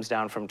driver comes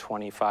down from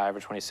 25 or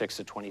 26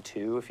 to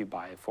 22 if you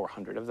buy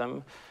 400 of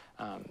them.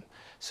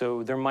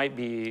 So there might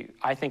be,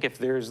 I think if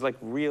there's like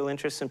real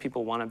interest and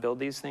people want to build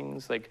these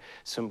things, like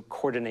some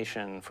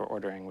coordination for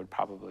ordering would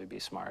probably be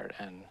smart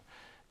and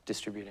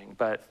distributing.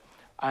 But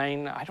it's.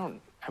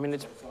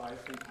 So I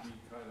think we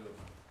kind of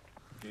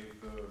gave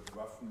the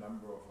rough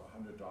number of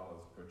 $100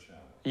 per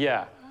channel.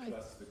 Yeah.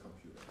 Plus the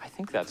computer. I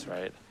think that's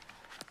right.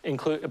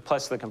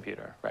 Plus the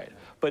computer, right.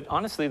 But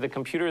honestly, the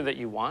computer that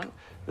you want,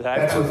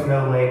 that's with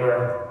no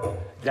labor.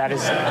 That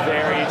is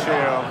very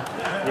true.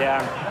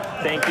 Yeah,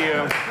 thank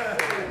you.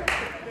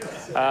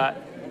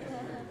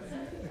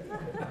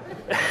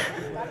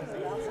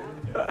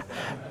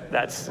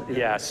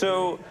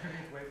 So,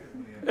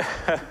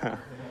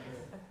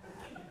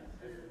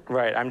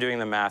 right, I'm doing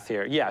the math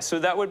here. Yeah, so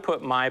that would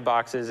put my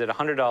boxes at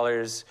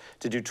 $100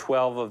 to do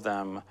 12 of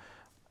them,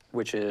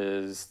 which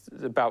is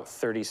about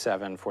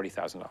 $37,000,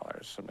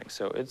 $40,000 something.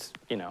 So it's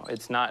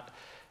not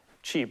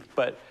cheap,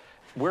 but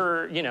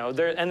we're,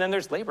 and then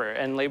there's labor,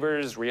 and labor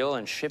is real,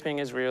 and shipping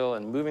is real,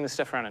 and moving the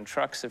stuff around in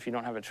trucks if you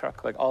don't have a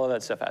truck, like all of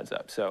that stuff adds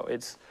up. So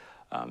it's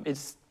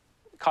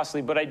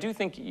costly, but I do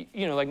think,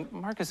 like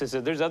Marcus has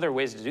said, there's other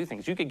ways to do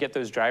things. You could get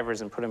those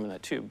drivers and put them in the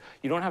tube.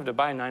 You don't have to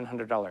buy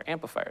 $900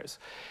 amplifiers.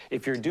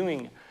 If you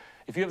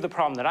have the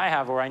problem that I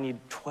have where I need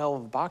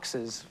 12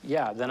 boxes,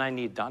 yeah, then I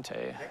need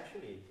Dante.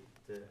 Actually,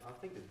 I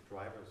think the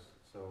drivers,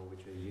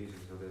 which we're using,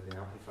 so the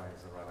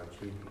amplifiers are rather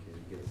cheap because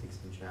you get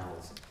 16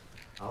 channels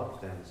out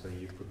of them, so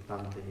you put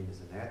Dante in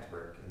as a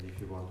network, and if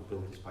you want to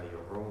build this by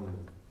your own,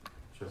 and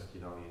just, you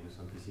do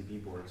some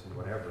PCB boards and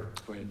whatever,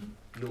 right.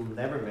 You'll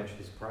never match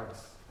this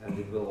price, and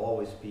it will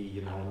always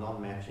be,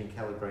 non-matching,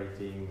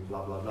 calibrating,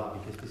 blah, blah, blah,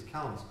 because this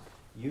counts.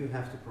 You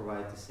have to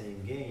provide the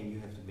same gain, you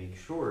have to make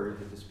sure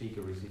that the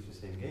speaker receives the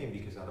same gain,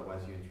 because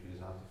otherwise you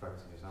introduce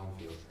artifacts in your sound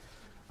field.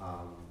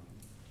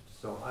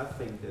 So I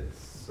think that's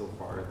so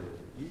far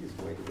the easiest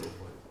way to go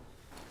for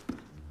it.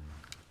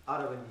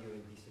 Other than you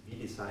in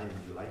PCB design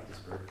and you like this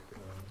work,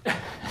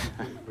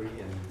 feel free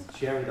and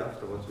share it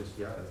afterwards with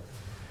the others.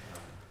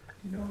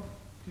 Do you know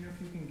if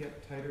you can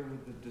get tighter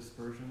with the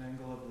dispersion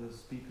angle of the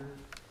speaker?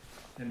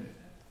 And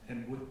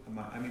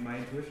my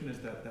intuition is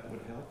that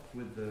would help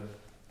with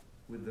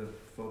the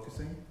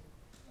focusing,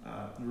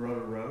 row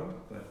to row,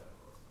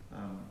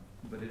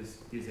 but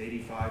is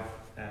 85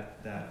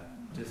 at that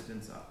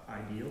distance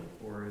ideal,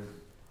 or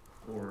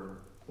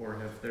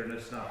have there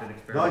just not been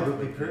experiments? No, it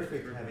would be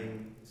perfect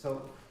having.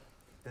 So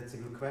that's a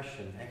good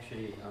question.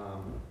 Actually,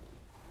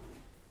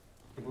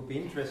 it would be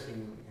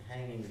interesting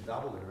hanging the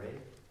double array.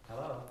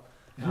 Hello.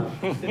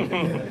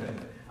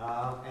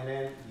 And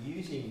then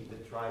using the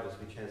drivers,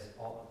 which has since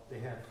we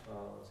have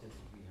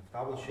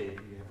double shape,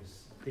 we have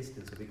this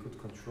distance, so we could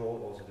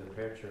control also the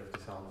aperture of the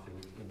sound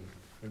field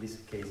in this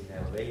case in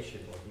elevation,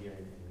 or here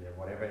in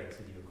whatever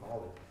exit you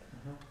call it.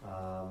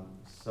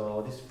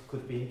 So this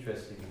could be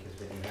interesting because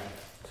when you have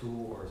 2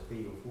 or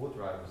 3 or 4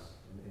 drivers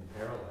in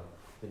parallel,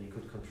 then you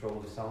could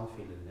control the sound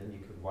field, and then you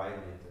could widen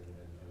it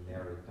and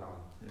narrow it down.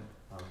 Yeah.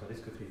 So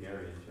this could be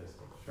very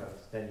interesting.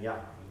 Then you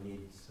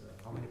need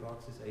how many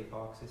boxes? 8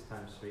 boxes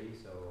times 3,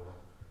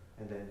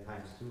 and then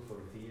times 2 for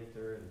the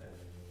theater, and then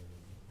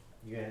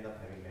you end up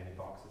having many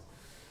boxes.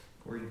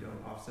 Or you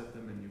don't offset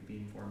them and you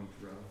beamform each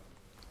row.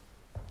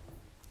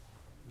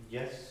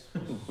 Yes,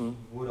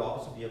 would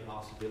also be a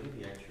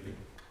possibility actually.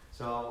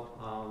 So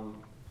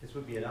this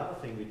would be another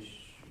thing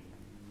which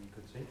we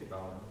could think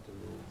about,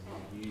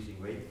 not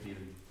using weight field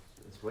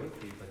as weight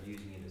field, but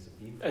using it as a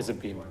beam. As a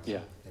beam,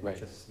 yeah, and right.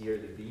 Just steer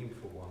the beam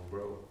for one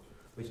row,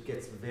 which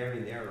gets very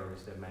narrow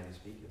with the many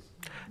speakers.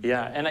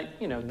 Yeah,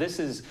 and this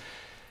is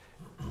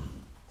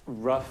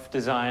rough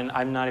design.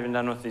 I'm not even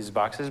done with these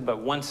boxes, but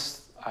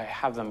once I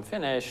have them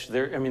finished,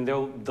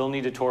 they'll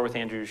need to tour with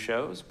Andrew's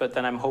shows, but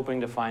then I'm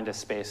hoping to find a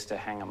space to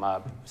hang them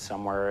up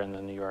somewhere in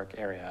the New York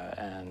area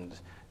and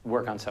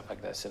work on stuff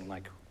like this and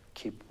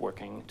keep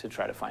working to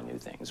try to find new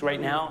things.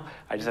 Right now,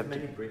 I just have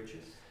many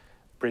bridges.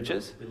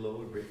 Bridges?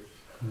 Below a bridge.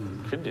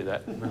 Could do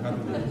that.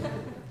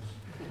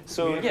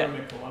 So we have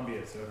them in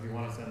Columbia, so if you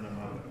want to send them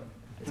up,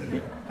 it's at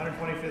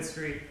 125th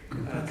Street.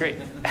 Great.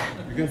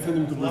 You can send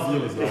them to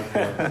Brazil as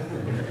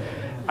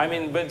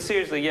well. But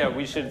seriously, yeah,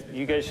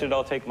 you guys should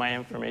all take my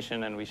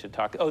information and we should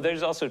talk. Oh,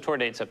 there's also tour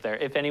dates up there.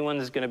 If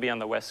anyone's going to be on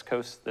the West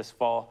Coast this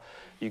fall,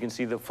 you can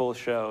see the full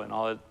show and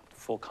all the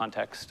full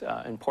context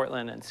in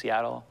Portland and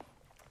Seattle.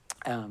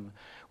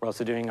 We're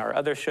also doing our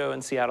other show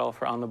in Seattle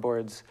for On the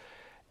Boards.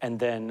 And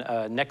then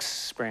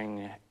next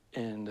spring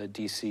in the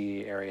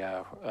DC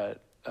area,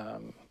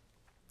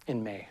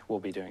 in May, we'll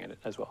be doing it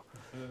as well.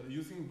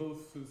 Using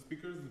both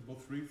speakers,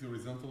 both rigs, the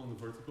horizontal and the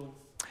vertical?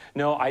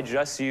 No, I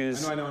just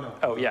use... I know.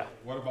 Oh, yeah.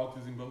 What about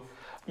using both?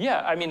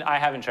 Yeah, I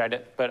haven't tried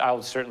it, but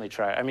I'll certainly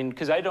try it.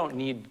 Because I don't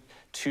need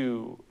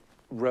 2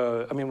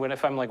 row. I mean,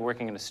 if I'm like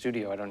working in a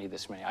studio, I don't need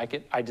this many.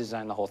 I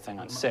design the whole thing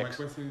on 6. My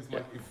question is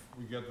like, if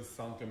we get the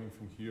sound coming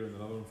from here and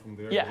another one from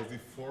there, Yeah. does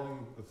it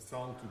form a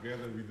sound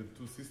together with the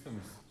two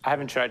systems? I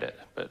haven't tried it,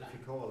 but If you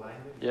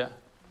co-align them. yeah.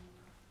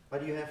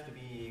 But you have to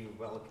be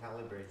well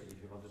calibrated if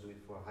you want to do it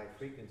for high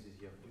frequencies.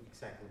 You have to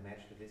exactly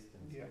match the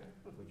distance,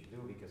 which you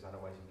do, because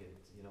otherwise you get,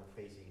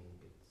 phasing.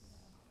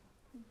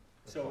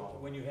 It's a So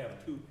problem. when you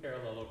have 2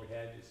 parallel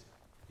overheads,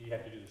 you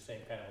have to do the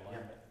same kind of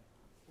alignment.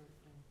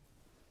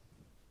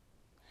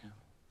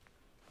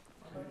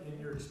 In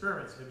your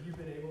experiments, have you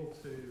been able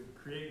to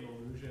create an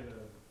illusion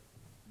of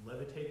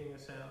levitating a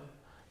sound?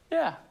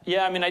 Yeah.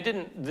 I mean, I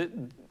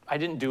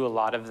didn't do a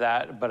lot of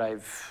that,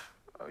 but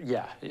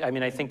yeah. I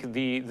mean, I think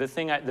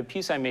the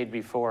piece I made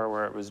before,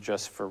 where it was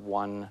just for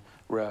one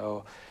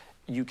row,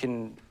 you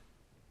can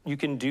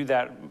do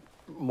that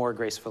more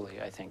gracefully,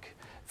 I think.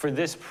 For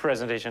this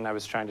presentation, I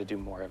was trying to do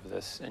more of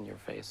this in your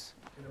face.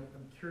 And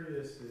I'm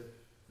curious if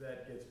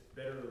that gets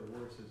better or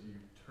worse as you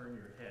turn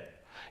your head.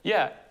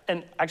 Yeah,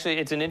 and actually,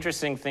 it's an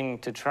interesting thing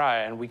to try,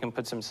 and we can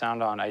put some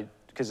sound on.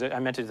 Because I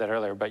mentioned that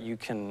earlier, but you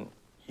can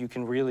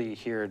really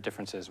hear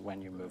differences when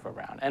you move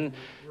around. And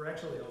we're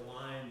actually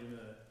aligned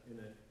in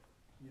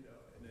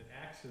an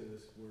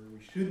axis where we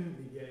shouldn't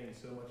be getting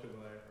so much of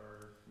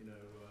our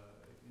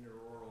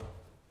interaural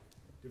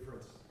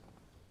difference.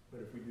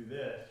 But if we do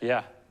this,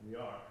 yeah, we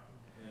are.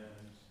 And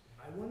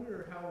I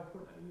wonder how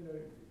important.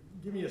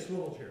 Give me a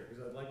swivel chair,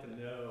 because I'd like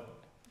to know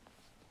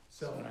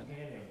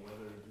self-panning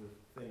whether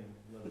the thing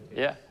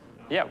levitates.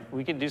 Yeah,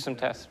 we can do some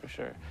tests for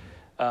sure,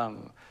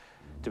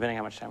 depending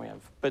how much time we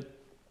have. But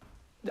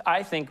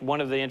I think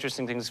one of the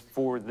interesting things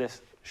for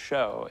this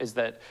show is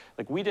that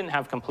we didn't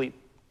have complete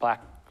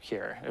black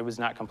here. It was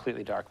not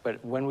completely dark.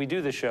 But when we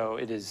do the show,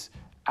 it is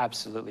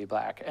absolutely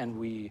black. And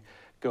we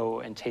go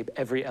and tape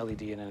every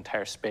LED in an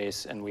entire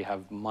space, and we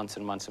have months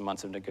and months and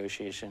months of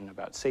negotiation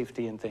about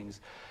safety and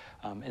things.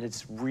 And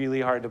it's really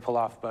hard to pull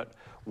off. But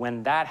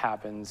when that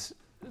happens,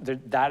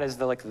 that is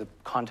the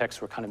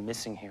context we're kind of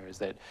missing here, is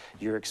that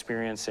you're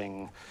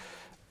experiencing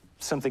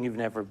something you've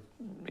never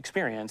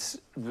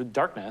experienced, the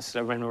darkness.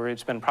 I mean,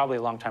 it's been probably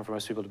a long time for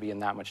most people to be in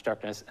that much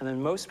darkness. And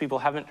then most people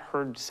haven't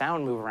heard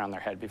sound move around their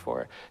head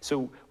before.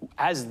 So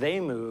as they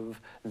move,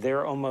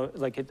 they're almost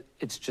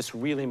it's just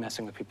really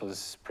messing with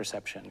people's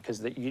perception,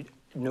 because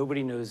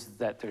nobody knows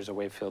that there's a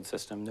wave field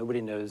system.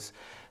 Nobody knows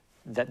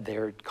that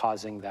they're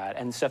causing that.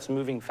 And stuff's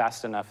moving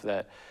fast enough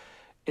that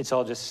it's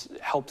all just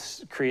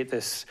helps create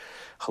this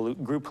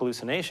group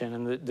hallucination.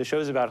 And the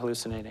show's about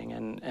hallucinating.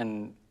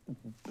 And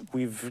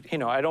we've,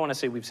 I don't want to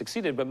say we've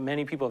succeeded, but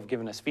many people have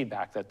given us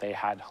feedback that they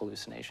had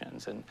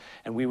hallucinations. And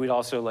we would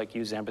also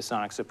use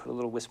ambisonics to put a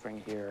little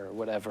whispering here or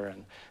whatever,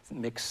 and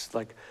mix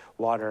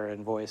water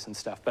and voice and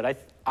stuff. But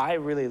I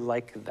really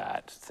like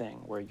that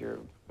thing where you're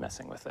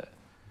messing with it,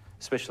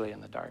 especially in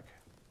the dark.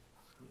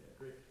 Yeah,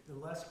 great. The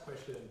last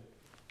question,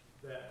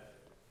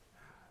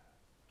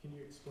 can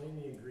you explain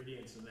the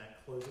ingredients in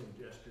that closing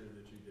gesture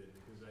that you did?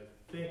 Because I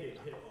think it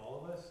hit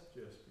all of us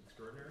just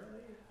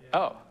extraordinarily.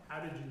 And how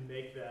did you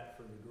make that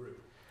for the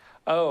group?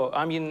 Oh,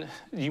 I mean,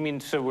 you mean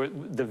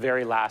the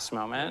very last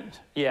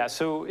moment? Yeah,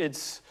 so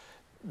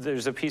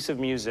there's a piece of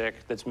music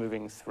that's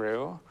moving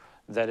through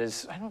that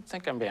is, I don't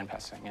think I'm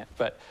bandpassing it,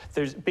 but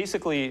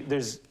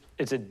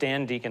it's a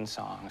Dan Deacon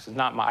song. This is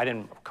not I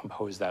didn't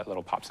compose that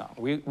little pop song.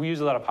 We use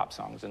a lot of pop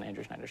songs in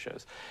Andrew Schneider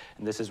shows,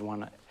 and this is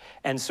one.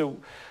 And so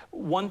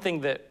one thing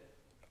that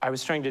I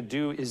was trying to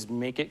do is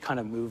make it kind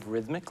of move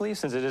rhythmically.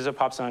 Since it is a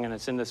pop song and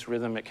it's in this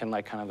rhythm, it can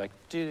and kind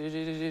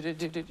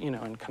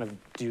of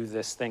do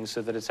this thing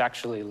so that it's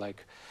actually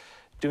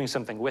doing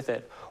something with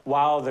it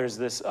while there's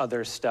this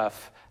other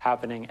stuff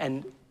happening.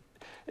 And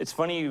it's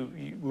funny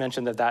you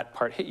mentioned that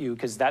part hit you,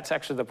 because that's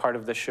actually the part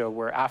of the show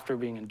where, after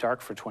being in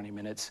dark for 20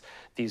 minutes,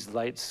 these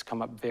lights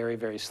come up very,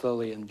 very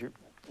slowly, and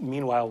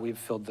meanwhile we've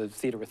filled the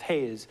theater with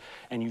haze,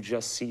 and you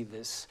just see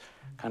this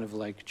kind of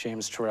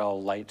James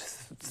Turrell light,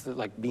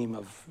 beam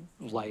of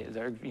light.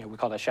 We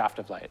call it a shaft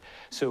of light.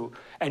 So,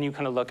 and you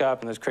kind of look up,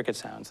 and there's cricket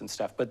sounds and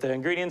stuff. But the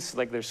ingredients,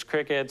 there's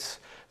crickets,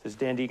 there's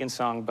Dan Deacon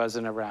song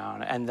buzzing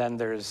around, and then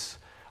there's,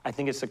 I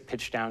think it's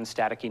pitched down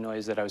staticky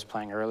noise that I was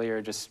playing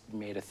earlier. Just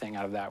made a thing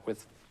out of that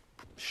with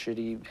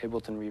shitty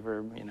Ableton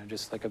reverb,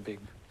 just a big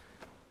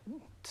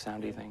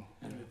soundy thing.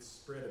 And it's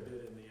spread a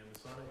bit in the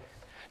ambisonic?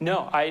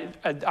 No,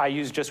 I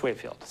use just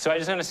wavefield. So I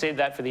just want to save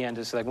that for the end.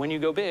 It's when you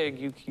go big,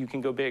 you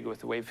can go big with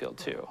the wavefield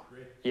too.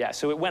 Great. Yeah,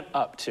 so it went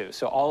up too.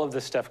 So all of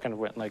this stuff kind of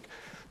went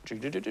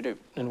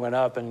and went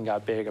up and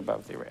got big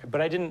above the array.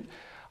 But I don't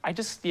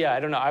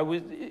know. I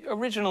was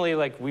originally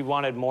we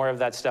wanted more of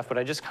that stuff, but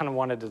I just kind of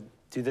wanted to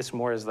do this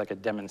more as a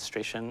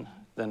demonstration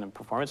than a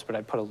performance, but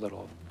I put a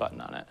little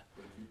button on it.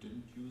 But you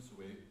didn't use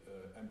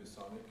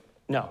ambisonic?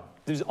 No,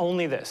 there's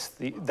only this.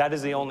 That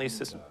is the only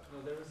system.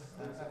 No, there's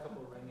a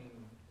couple ringing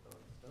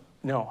stuff.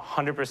 No,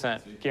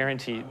 100%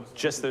 guaranteed,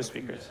 just those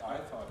speakers. I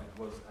thought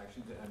it was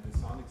actually the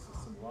ambisonic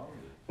system wrong.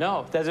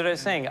 No, that's what I was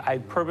saying. I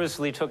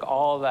purposely took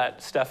all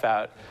that stuff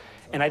out,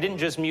 And I didn't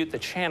just mute the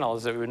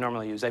channels that we would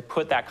normally use. I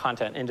put that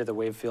content into the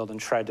wave field and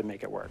tried to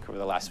make it work over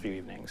the last few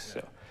evenings.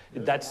 So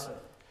that's...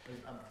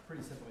 I'm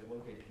pretty simply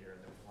located here,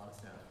 and there's a lot of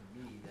sounds for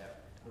me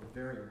that were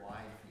very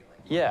wide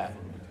feeling. Yeah.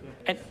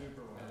 And,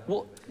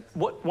 well,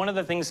 one of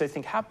the things I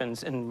think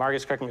happens, and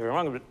Marcus, correct me if I'm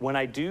wrong, but when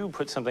I do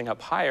put something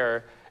up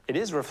higher, it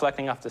is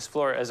reflecting off this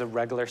floor as a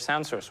regular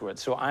sound source would.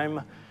 So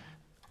I'm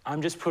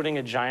just putting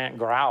a giant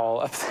growl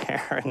up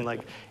there, and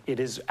like it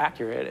is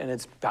accurate, and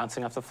it's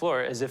bouncing off the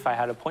floor as if I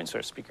had a point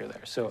source speaker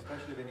there. So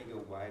especially when you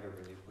go wider,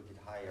 when you put it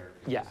higher,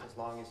 yeah. As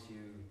long as you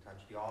touch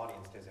the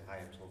audience, there's a high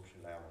absorption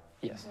level.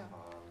 Yes. Yeah.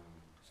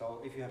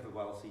 So if you have a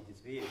well-seated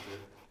theater,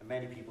 and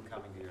many people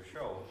coming to your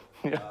show,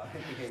 it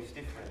behaves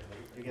differently.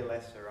 You get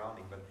less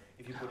surrounding, but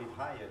if you put it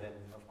higher, then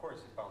of course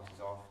it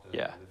bounces off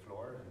the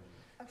floor.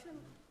 Actually,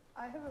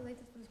 I have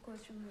related to this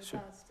question with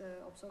the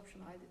absorption.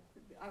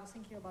 I was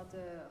thinking about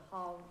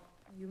how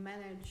you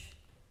manage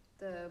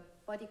the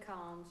body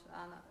count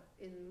and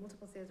in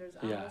multiple theaters,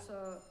 and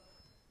also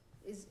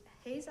is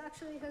haze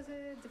actually has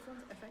a different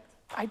effect?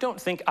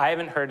 I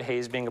haven't heard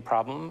haze being a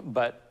problem,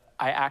 but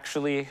I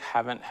actually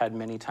haven't had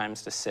many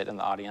times to sit in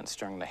the audience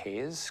during the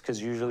haze,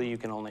 because usually you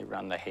can only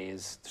run the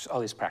haze. There's all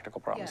these practical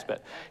problems, but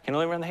you can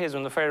only run the haze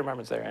when the fire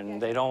department's there, and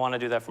they don't want to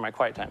do that for my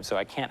quiet time, so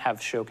I can't have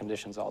show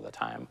conditions all the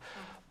time.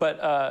 But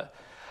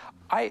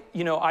I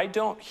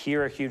don't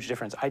hear a huge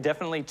difference. I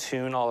definitely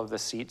tune all of the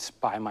seats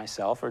by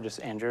myself, or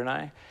just Andrew and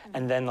I,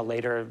 and then the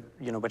later,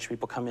 a bunch of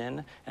people come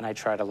in, and I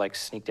try to like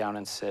sneak down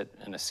and sit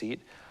in a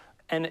seat.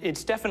 And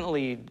it's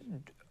definitely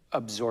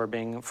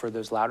absorbing for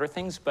those louder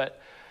things, but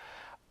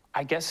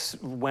I guess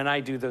when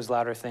I do those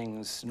louder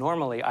things,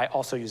 normally I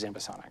also use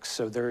ambisonics.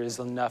 So there is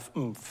enough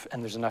oomph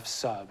and there's enough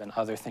sub and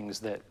other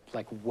things that,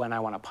 like when I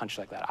want to punch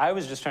like that. I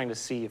was just trying to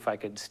see if I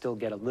could still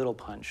get a little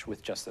punch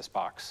with just this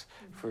box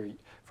for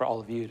all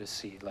of you to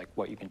see like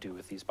what you can do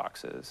with these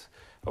boxes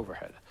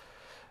overhead.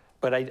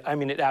 But I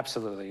mean, it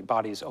absolutely,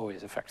 bodies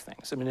always affect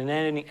things. I mean, in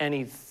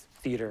any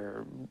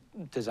theater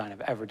design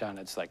I've ever done,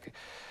 it's like,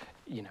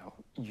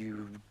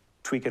 you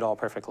tweak it all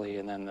perfectly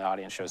and then the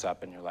audience shows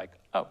up and you're like,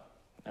 oh,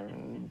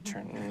 and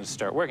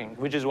start working,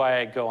 which is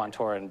why I go on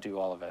tour and do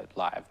all of it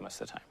live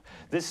most of the time.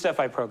 This stuff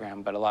I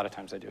program, but a lot of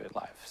times I do it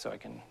live, so I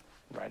can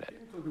write it.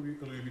 Can you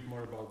talk a little bit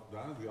more about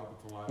that, the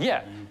Ableton Live?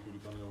 Yeah, do you put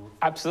it on your work?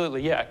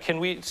 Absolutely, yeah. Can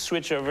we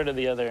switch over to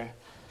the other?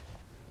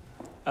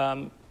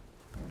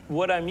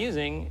 What I'm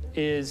using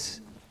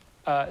is,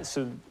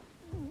 so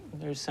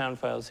there's sound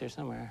files here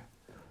somewhere.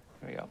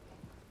 Here we go.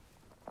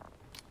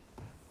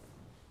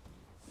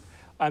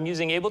 I'm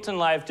using Ableton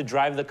Live to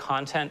drive the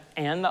content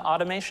and the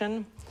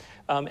automation.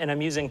 And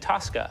I'm using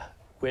Tosca,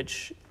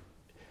 which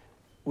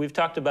we've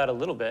talked about a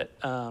little bit.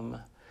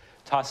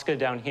 Tosca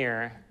down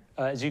here,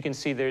 as you can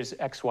see, there's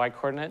XY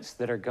coordinates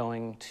that are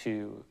going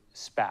to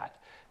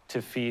SPAT to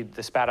feed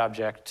the SPAT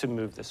object to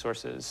move the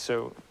sources.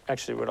 So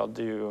actually what I'll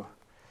do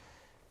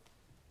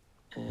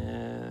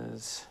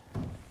is,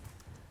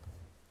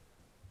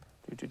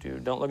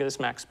 don't look at this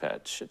max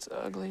patch, it's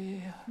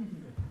ugly.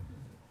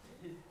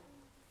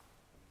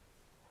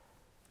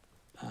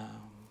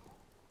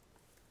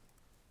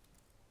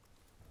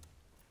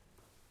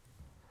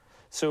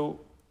 So,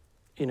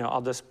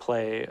 I'll just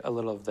play a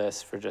little of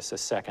this for just a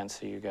second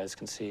so you guys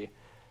can see.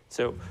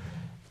 So,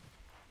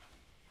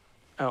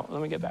 let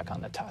me get back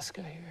on the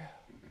Tosca here.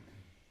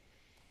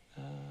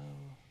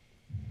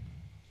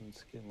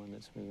 Let's get one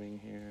that's moving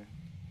here.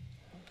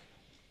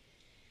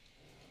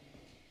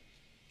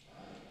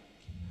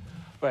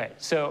 Right,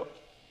 so,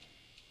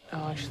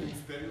 actually.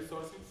 Stereo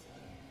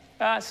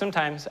sources?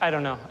 Sometimes, I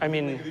don't know. I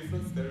mean, make a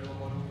difference, stereo,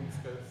 mono,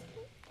 instead?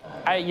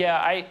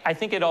 I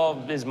think it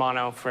all is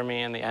mono for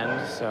me in the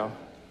end, so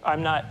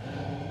I'm not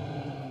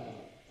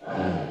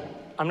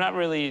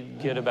really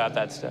good about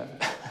that stuff.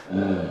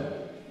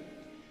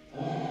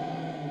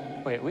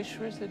 Wait,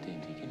 where's the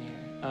deacon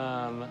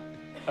here?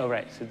 Oh,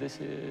 right, so this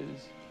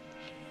is,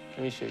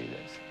 let me show you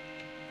this.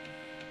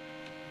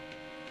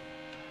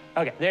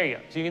 Okay, there you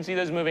go. So you can see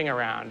those moving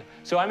around.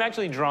 So I'm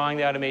actually drawing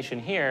the automation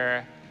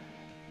here,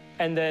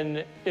 and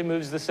then it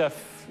moves the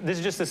stuff. This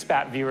is just the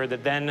SPAT viewer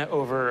that then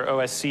over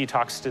OSC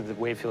talks to the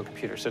wavefield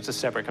computer, so it's a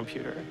separate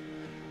computer.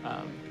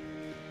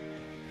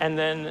 And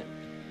then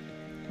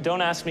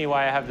don't ask me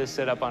why I have this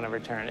set up on a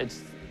return.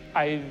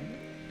 I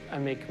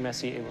make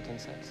messy Ableton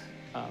sets.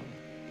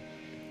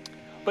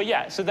 But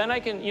yeah, so then I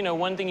can,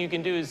 one thing you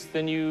can do is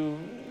then you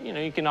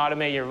can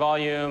automate your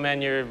volume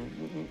and your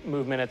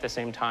movement at the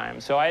same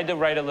time. So I had to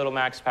write a little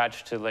max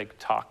patch to like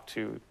talk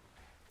to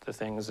the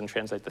things and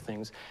translate the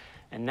things.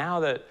 And now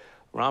that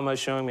Rama's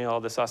showing me all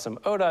this awesome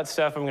ODOT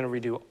stuff, I'm going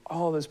to redo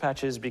all those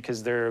patches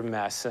because they're a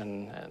mess,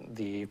 and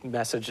the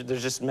message,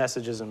 there's just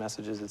messages and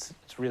messages. It's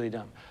really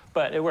dumb,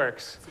 but it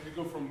works. So you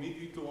go from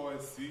MIDI to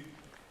OSC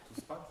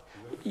to SPAT?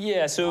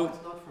 Yeah, so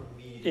it's not from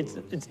MIDI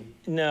to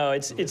OSC. No,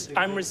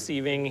 I'm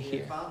receiving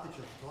here. The advantage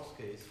of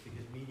Tosca is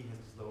because MIDI has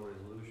this low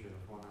resolution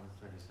of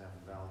 127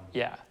 values.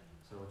 Yeah.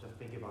 So just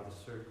think about a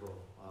circle,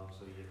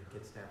 so you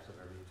get steps of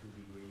every 2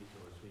 degrees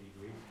or 3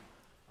 degrees,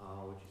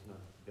 which is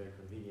not very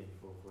convenient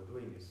for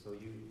doing this. So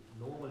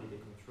normally the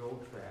control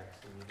tracks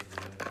in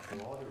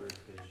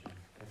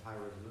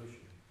high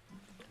resolution.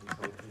 And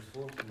so it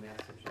transforms the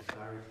messages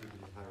directly to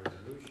this high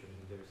resolution.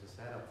 And there's a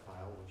setup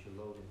file which you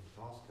load into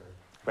Tosca.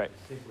 Right.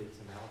 It's simply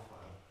XML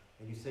file.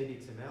 And you say the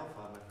XML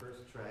file, my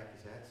first track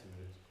is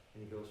azimuth,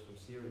 and it goes from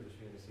 0 to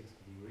 360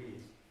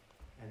 degrees.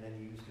 And then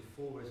you use the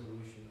full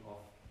resolution of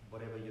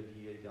whatever your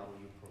DAW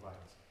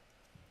provides.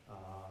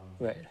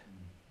 Right.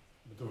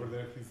 But over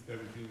there, he's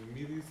everything in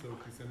MIDI, so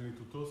he's sending it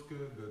to Tosca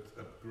that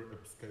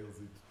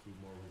upscales it to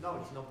more. No,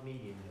 it's not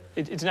MIDI in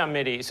there. It's not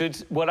MIDI. So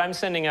it's, what I'm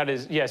sending out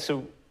is, yeah,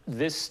 so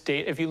this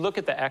state, if you look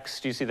at the X,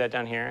 do you see that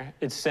down here?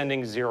 It's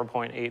sending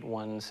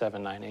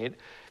 0.81798.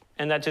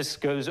 And that just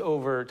goes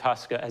over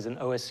Tosca as an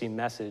OSC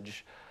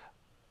message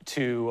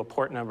to a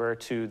port number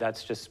to,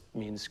 that's just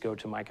means go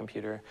to my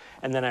computer.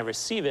 And then I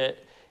receive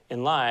it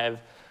in live.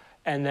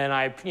 And then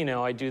I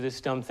do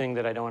this dumb thing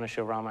that I don't want to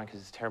show Rama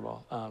because it's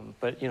terrible.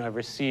 But I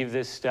receive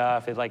this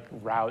stuff. It like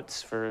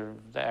routes for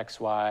the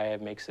XY.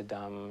 It makes a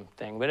dumb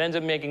thing, but it ends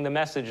up making the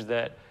message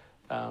that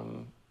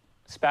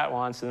Spat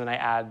wants. And then I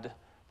add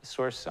the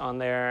source on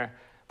there.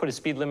 Put a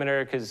speed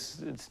limiter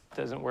because it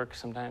doesn't work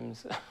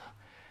sometimes.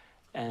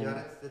 And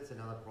yeah, that's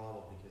another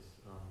problem because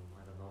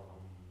I don't know how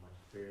much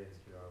experience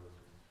you are with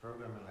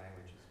programming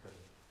languages, but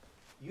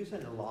you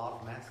send a lot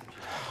of messages.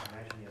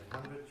 Imagine you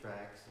have 100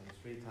 tracks and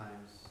 3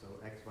 times. So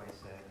X, Y,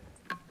 Z,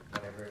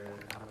 whatever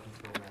out of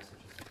control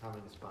messages come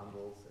in as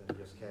bundles, and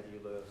your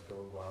schedulers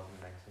go out in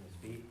maximum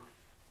speed.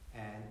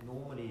 And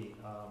normally,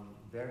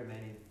 very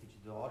many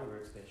digital audio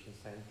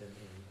workstations send them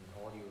in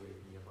audio rate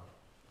nearby.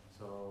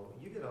 So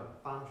you get a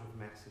bunch of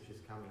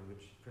messages coming,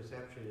 which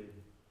perceptually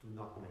do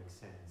not make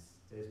sense.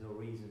 There's no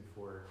reason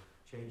for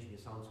changing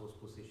your sound source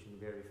position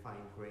very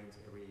fine grains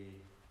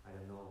every, I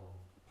don't know,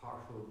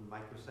 partial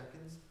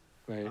microseconds.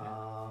 right.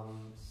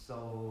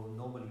 So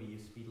normally we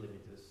use speed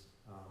limiters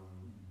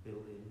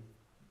built in,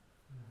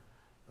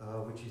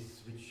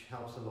 which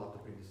helps a lot to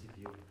bring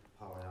the CPU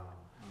power down.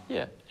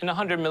 Yeah, in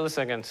 100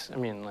 milliseconds, I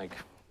mean, like,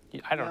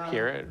 I don't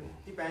hear it.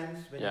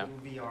 Depends. When Yeah.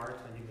 you do VR,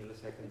 20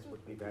 milliseconds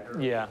would be better.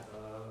 Yeah.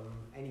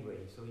 Anyway,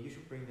 so you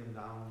should bring them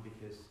down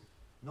because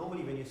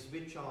normally when you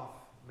switch off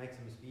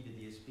maximum speed at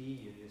DSP,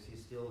 you see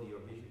still your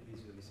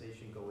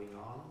visualization going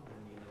on,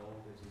 and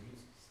there's a huge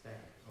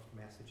stack of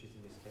messages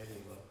in the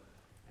scheduler.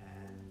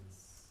 And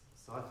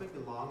so I think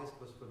the longest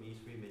was for me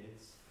 3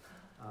 minutes.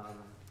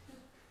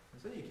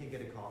 So you can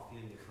get a coffee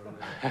in your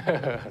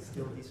program. It's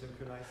still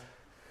desynchronized.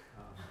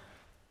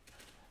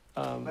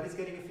 But it's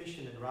getting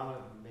efficient, and Rama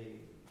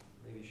may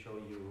maybe show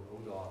you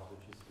ODOT,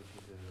 which is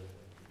a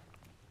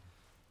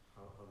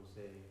how to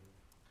say,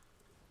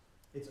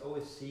 it's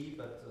OSC,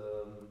 but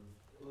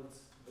well,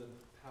 it's the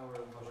power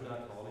of how should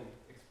I call it?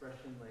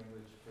 Expression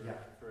language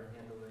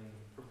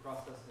for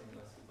processing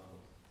less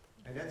bundles.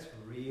 And that's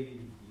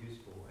really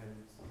useful. And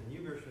the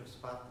new version of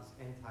Spat is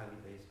entirely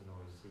based on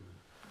OSC.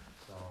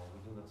 So we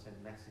do not send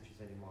messages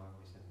anymore,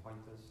 we send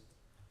pointers,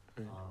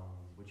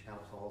 which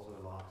helps also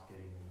a lot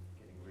getting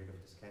rid of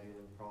the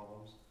scheduling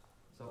problems.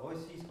 So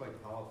OSC is quite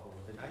powerful.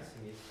 The nice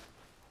thing is,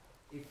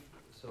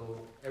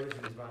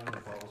 everything is running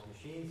on Bob's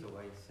machine, so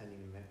I'm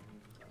sending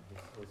his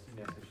OSC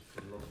messages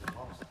to the local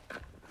hops.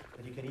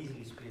 But you can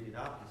easily split it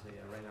up and say,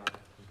 I ran out of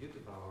computer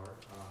power,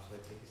 so I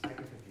take a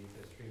second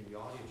computer, stream the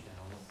audio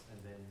channels, and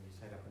then you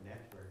set up a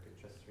network and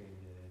just stream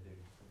the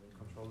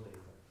control data,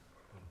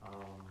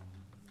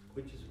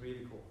 which is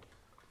really cool.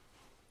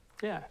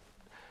 Yeah.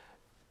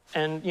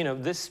 And,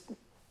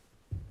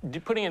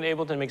 putting it in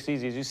Ableton makes it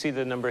easy. As you see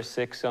the number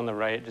 6 on the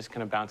right just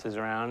kind of bounces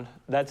around.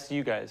 That's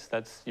you guys.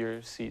 That's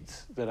your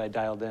seats that I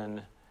dialed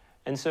in.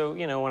 And so,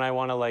 when I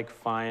want to,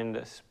 find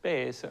a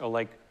space,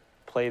 I'll,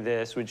 play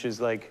this, which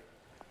is,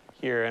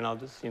 here, and I'll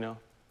just,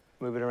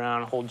 move it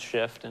around, hold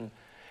shift. And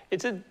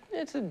it's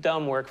a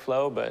dumb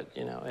workflow, but,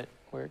 it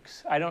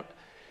works. I don't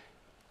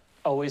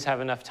always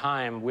have enough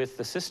time with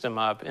the system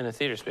up in a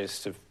theater space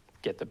to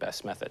get the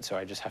best method. So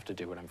I just have to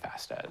do what I'm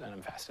fast at, and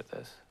I'm fast at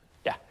this.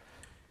 Yeah.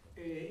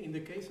 In the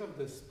case of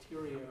the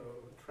stereo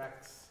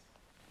tracks,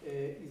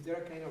 is there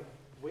a kind of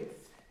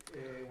width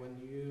when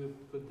you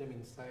put them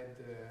inside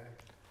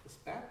the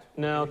Spat?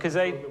 No, because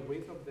the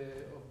width of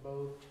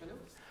both channels?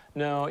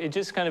 No, it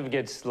just kind of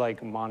gets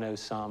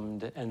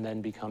mono-summed and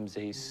then becomes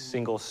a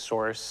single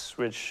source,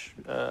 which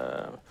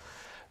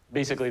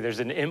basically there's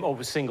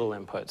a single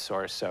input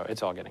source, so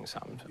it's all getting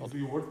summed. Is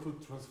it worth to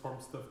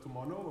transform stuff to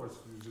mono, or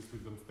should you just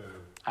leave them stereo?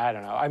 I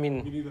don't know. I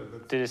mean,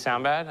 did it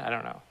sound bad? I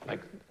don't know.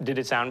 Did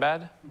it sound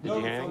bad? Did you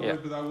hear it? Yeah.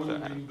 But I wonder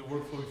in the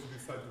workflow if you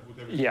decide to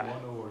put everything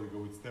mono or you go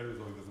with stereo,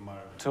 so it doesn't matter.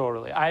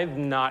 Totally.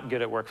 I'm not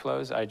good at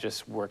workflows. I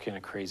just work in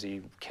a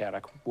crazy,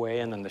 chaotic way,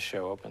 and then the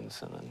show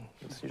opens, and then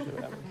that's usually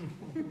what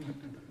happens.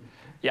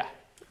 Yeah.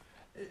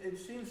 It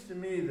seems to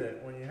me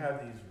that when you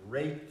have these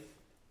rate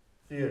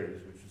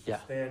theaters, which is a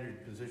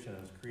standard position,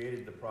 has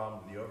created the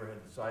problem with the overhead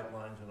sight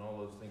lines and all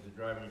those things that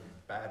are driving you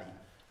batty.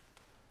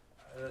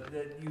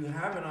 That you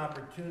have an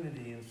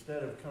opportunity,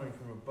 instead of coming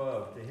from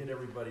above, to hit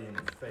everybody in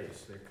the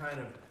face. They're kind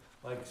of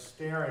like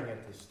staring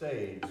at the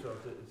stage. So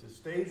if the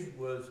stage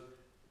was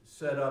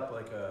set up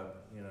like a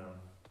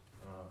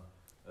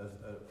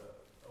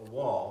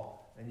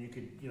wall, and you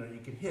could, you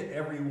could hit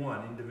every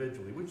one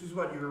individually, which is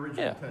what your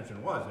original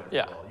intention was,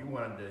 after all. You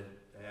wanted to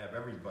have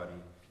everybody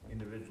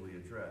individually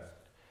addressed.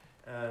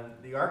 And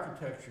the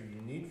architecture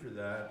you need for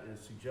that is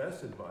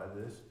suggested by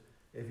this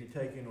if you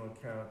take into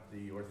account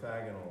the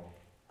orthogonal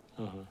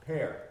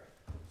pair.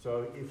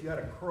 So if you had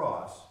a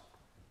cross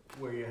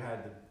where you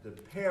had the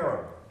pair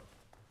of them,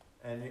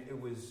 and it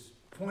was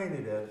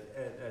pointed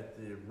at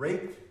the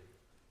rate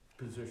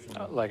position,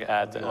 like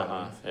at the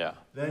audience,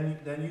 then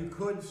you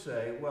could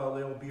say, well,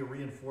 there will be a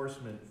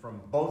reinforcement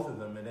from both of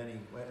them at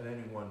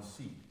any one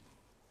seat.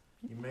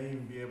 You may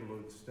even be able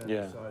to extend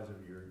the size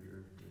of your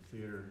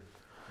theater,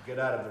 get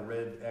out of the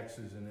red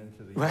X's and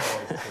into the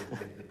yellows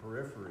to the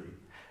periphery.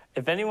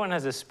 If anyone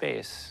has a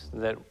space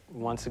that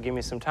wants to give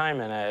me some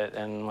time in it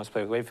and wants to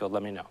play with Wavefield,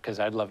 let me know,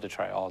 because I'd love to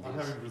try all these. I'm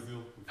having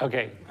Brazil.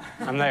 Okay,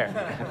 I'm there.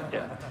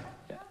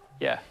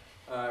 Yeah.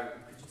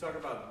 Could you talk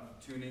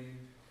about tuning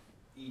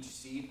each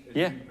seat?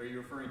 Are you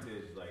referring to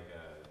like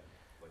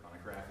on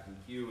a graphic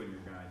EQ and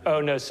you're going to?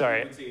 Oh no,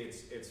 sorry.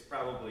 It's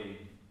probably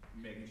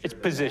making sure. It's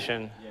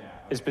position.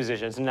 It's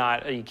position. It's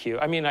not EQ.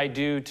 I mean, I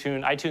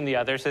tune the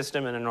other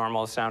system in a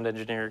normal sound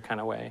engineer kind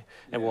of way,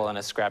 and in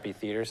a scrappy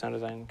theater sound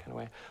design kind of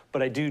way.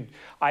 But I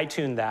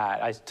tune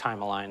that. I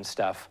time align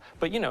stuff.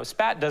 But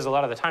Spat does a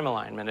lot of the time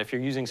alignment if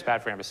you're using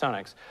Spat for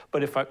ambisonics.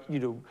 But if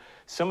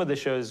some of the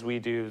shows we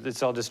do,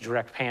 it's all just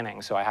direct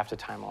panning, so I have to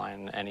time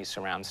align any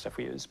surround stuff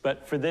we use.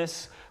 But for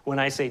this, when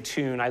I say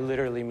tune, I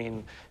literally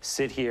mean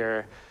sit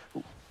here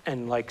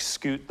and like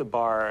scoot the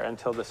bar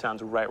until the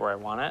sound's right where I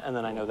want it, and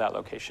then I know that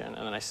location,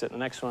 and then I sit in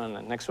the next one, and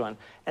the next one.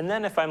 And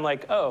then if I'm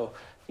like, oh,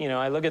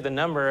 I look at the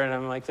number, and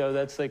I'm like, oh,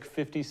 that's like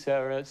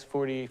 57, that's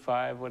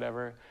 45,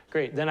 whatever.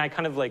 Great, then I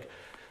kind of like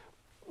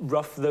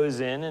rough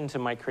those into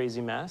my crazy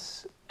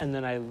mess, and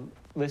then I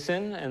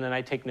listen, and then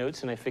I take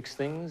notes, and I fix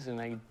things, and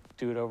I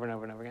do it over and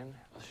over and over again.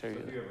 I'll show you.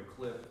 So if you have a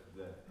clip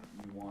that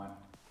you want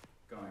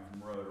going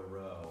from row to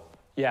row,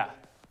 yeah.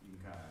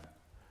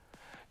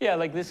 Yeah,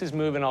 like this is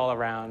moving all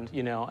around,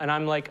 and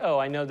I'm like, oh,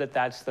 I know that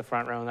that's the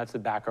front row and that's the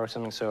back row or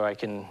something, so I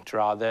can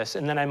draw this.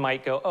 And then I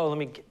might go, oh,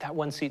 that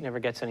one seat never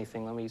gets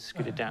anything, let me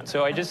scoot it down.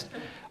 So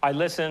I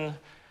listen,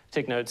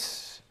 take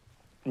notes,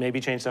 maybe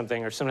change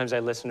something, or sometimes I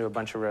listen to a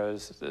bunch of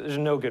rows. There's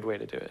no good way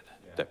to do it.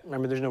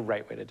 Remember, there's no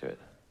right way to do it.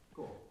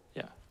 Cool.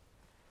 Yeah.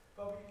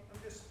 Bobby,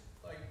 I'm just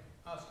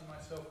asking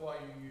myself why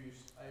you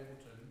use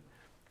Ableton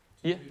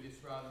to do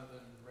this rather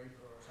than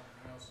Reaper or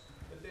something else.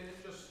 But then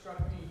it just struck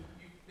me,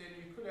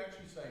 you could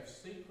actually save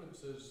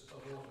sequences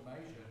of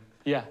automation.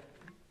 Yeah.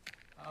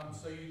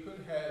 So you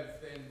could have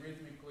then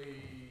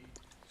rhythmically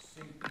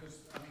sync,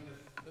 because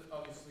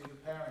obviously the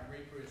power in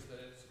Reaper is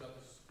that it's got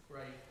this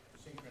great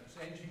synchronous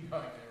engine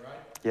going there, right?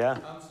 Yeah.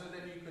 So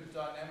then you could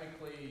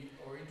dynamically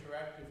or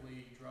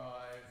interactively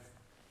drive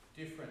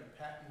different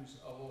patterns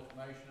of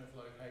automation of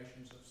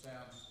locations of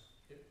sounds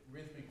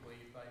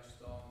rhythmically based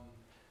on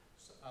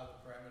other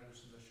parameters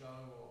in the show,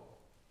 or.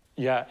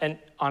 Yeah, and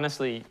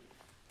honestly,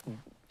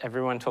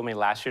 everyone told me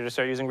last year to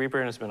start using Reaper,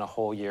 and it's been a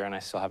whole year, and I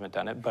still haven't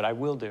done it, but I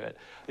will do it.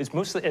 It's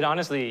mostly,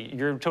 honestly,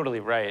 you're totally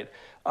right.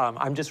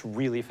 I'm just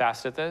really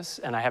fast at this,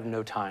 and I have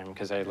no time,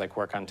 because I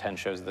work on 10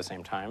 shows at the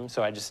same time,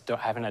 so I just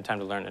haven't had time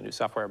to learn a new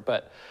software,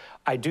 but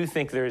I do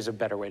think there is a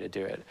better way to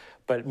do it.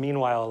 But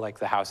meanwhile,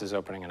 the house is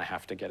opening, and I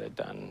have to get it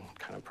done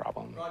kind of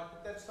problem. Right,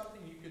 but that's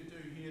something you could do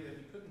here that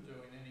you couldn't do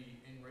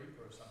in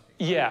Reaper or something.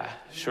 Yeah,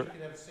 sure. You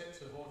could have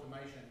sets of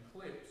automation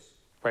clips.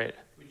 Right.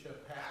 Which are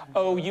patterns.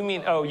 Oh, you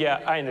mean, oh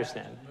yeah, I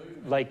understand.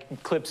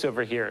 Like clips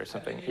over here or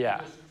something, and then you yeah.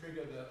 can just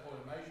trigger the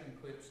automation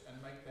clips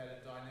and make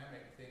that a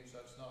dynamic thing so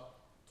it's not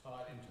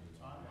tied into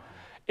the timeline.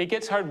 It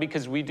gets hard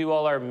because we do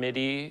all our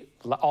MIDI,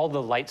 all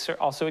the lights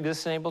also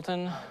exist in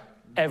Ableton.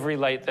 Every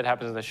light that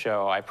happens in the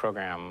show, I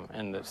program,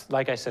 and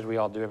like I said, we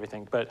all do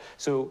everything. But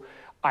so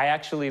I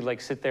actually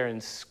sit there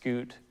and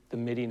scoot the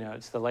MIDI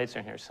notes. The lights are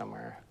in here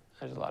somewhere.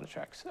 There's a lot of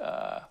tracks.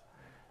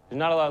 There's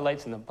not a lot of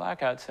lights in the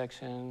blackout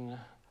section,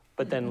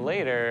 but then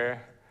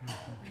later,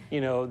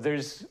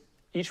 there's,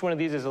 each one of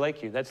these is a light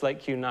cue. That's light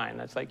cue 9,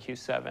 that's light cue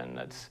 7,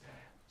 that's,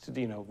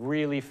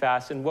 really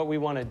fast. And what we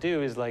want to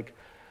do is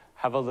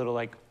have a little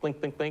blink,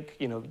 blink, blink.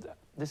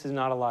 This is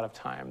not a lot of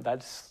time.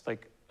 That's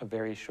a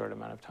very short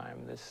amount of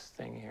time. This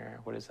thing here,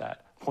 what is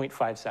that?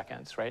 0.5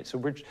 seconds, right? So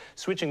we're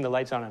switching the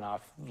lights on and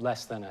off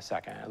less than a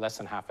second, less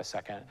than half a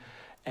second.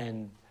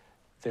 And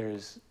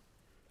there's,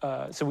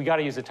 so we got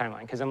to use the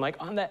timeline, because I'm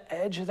on the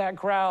edge of that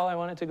growl, I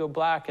want it to go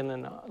black, and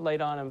then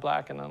light on and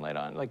black, and then light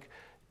on,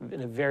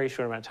 in a very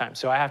short amount of time.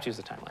 So I have to use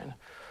the timeline.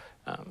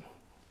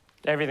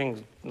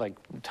 Everything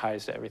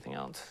ties to everything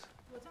else.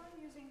 What are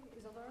you using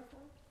Isadora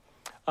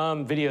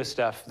for? Video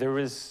stuff. There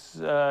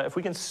was, if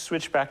we can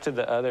switch back to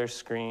the other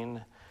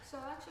screen. So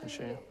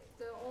actually,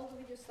 all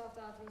the video stuff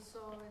that we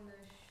saw in the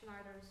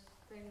Schneider's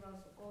thing was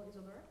all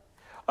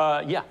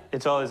Isadora? Yeah,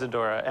 it's all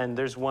Isadora. And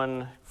there's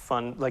one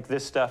fun,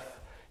 this stuff,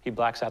 he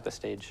blacks out the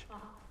stage.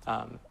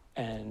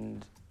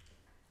 And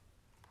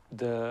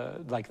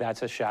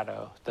that's a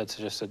shadow. That's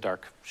just a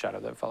dark shadow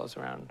that follows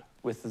around.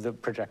 with the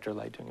projector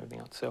light doing everything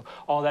else. So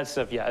all that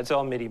stuff, yeah, it's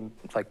all MIDI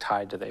like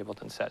tied to the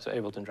Ableton set. So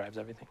Ableton drives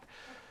everything. Okay.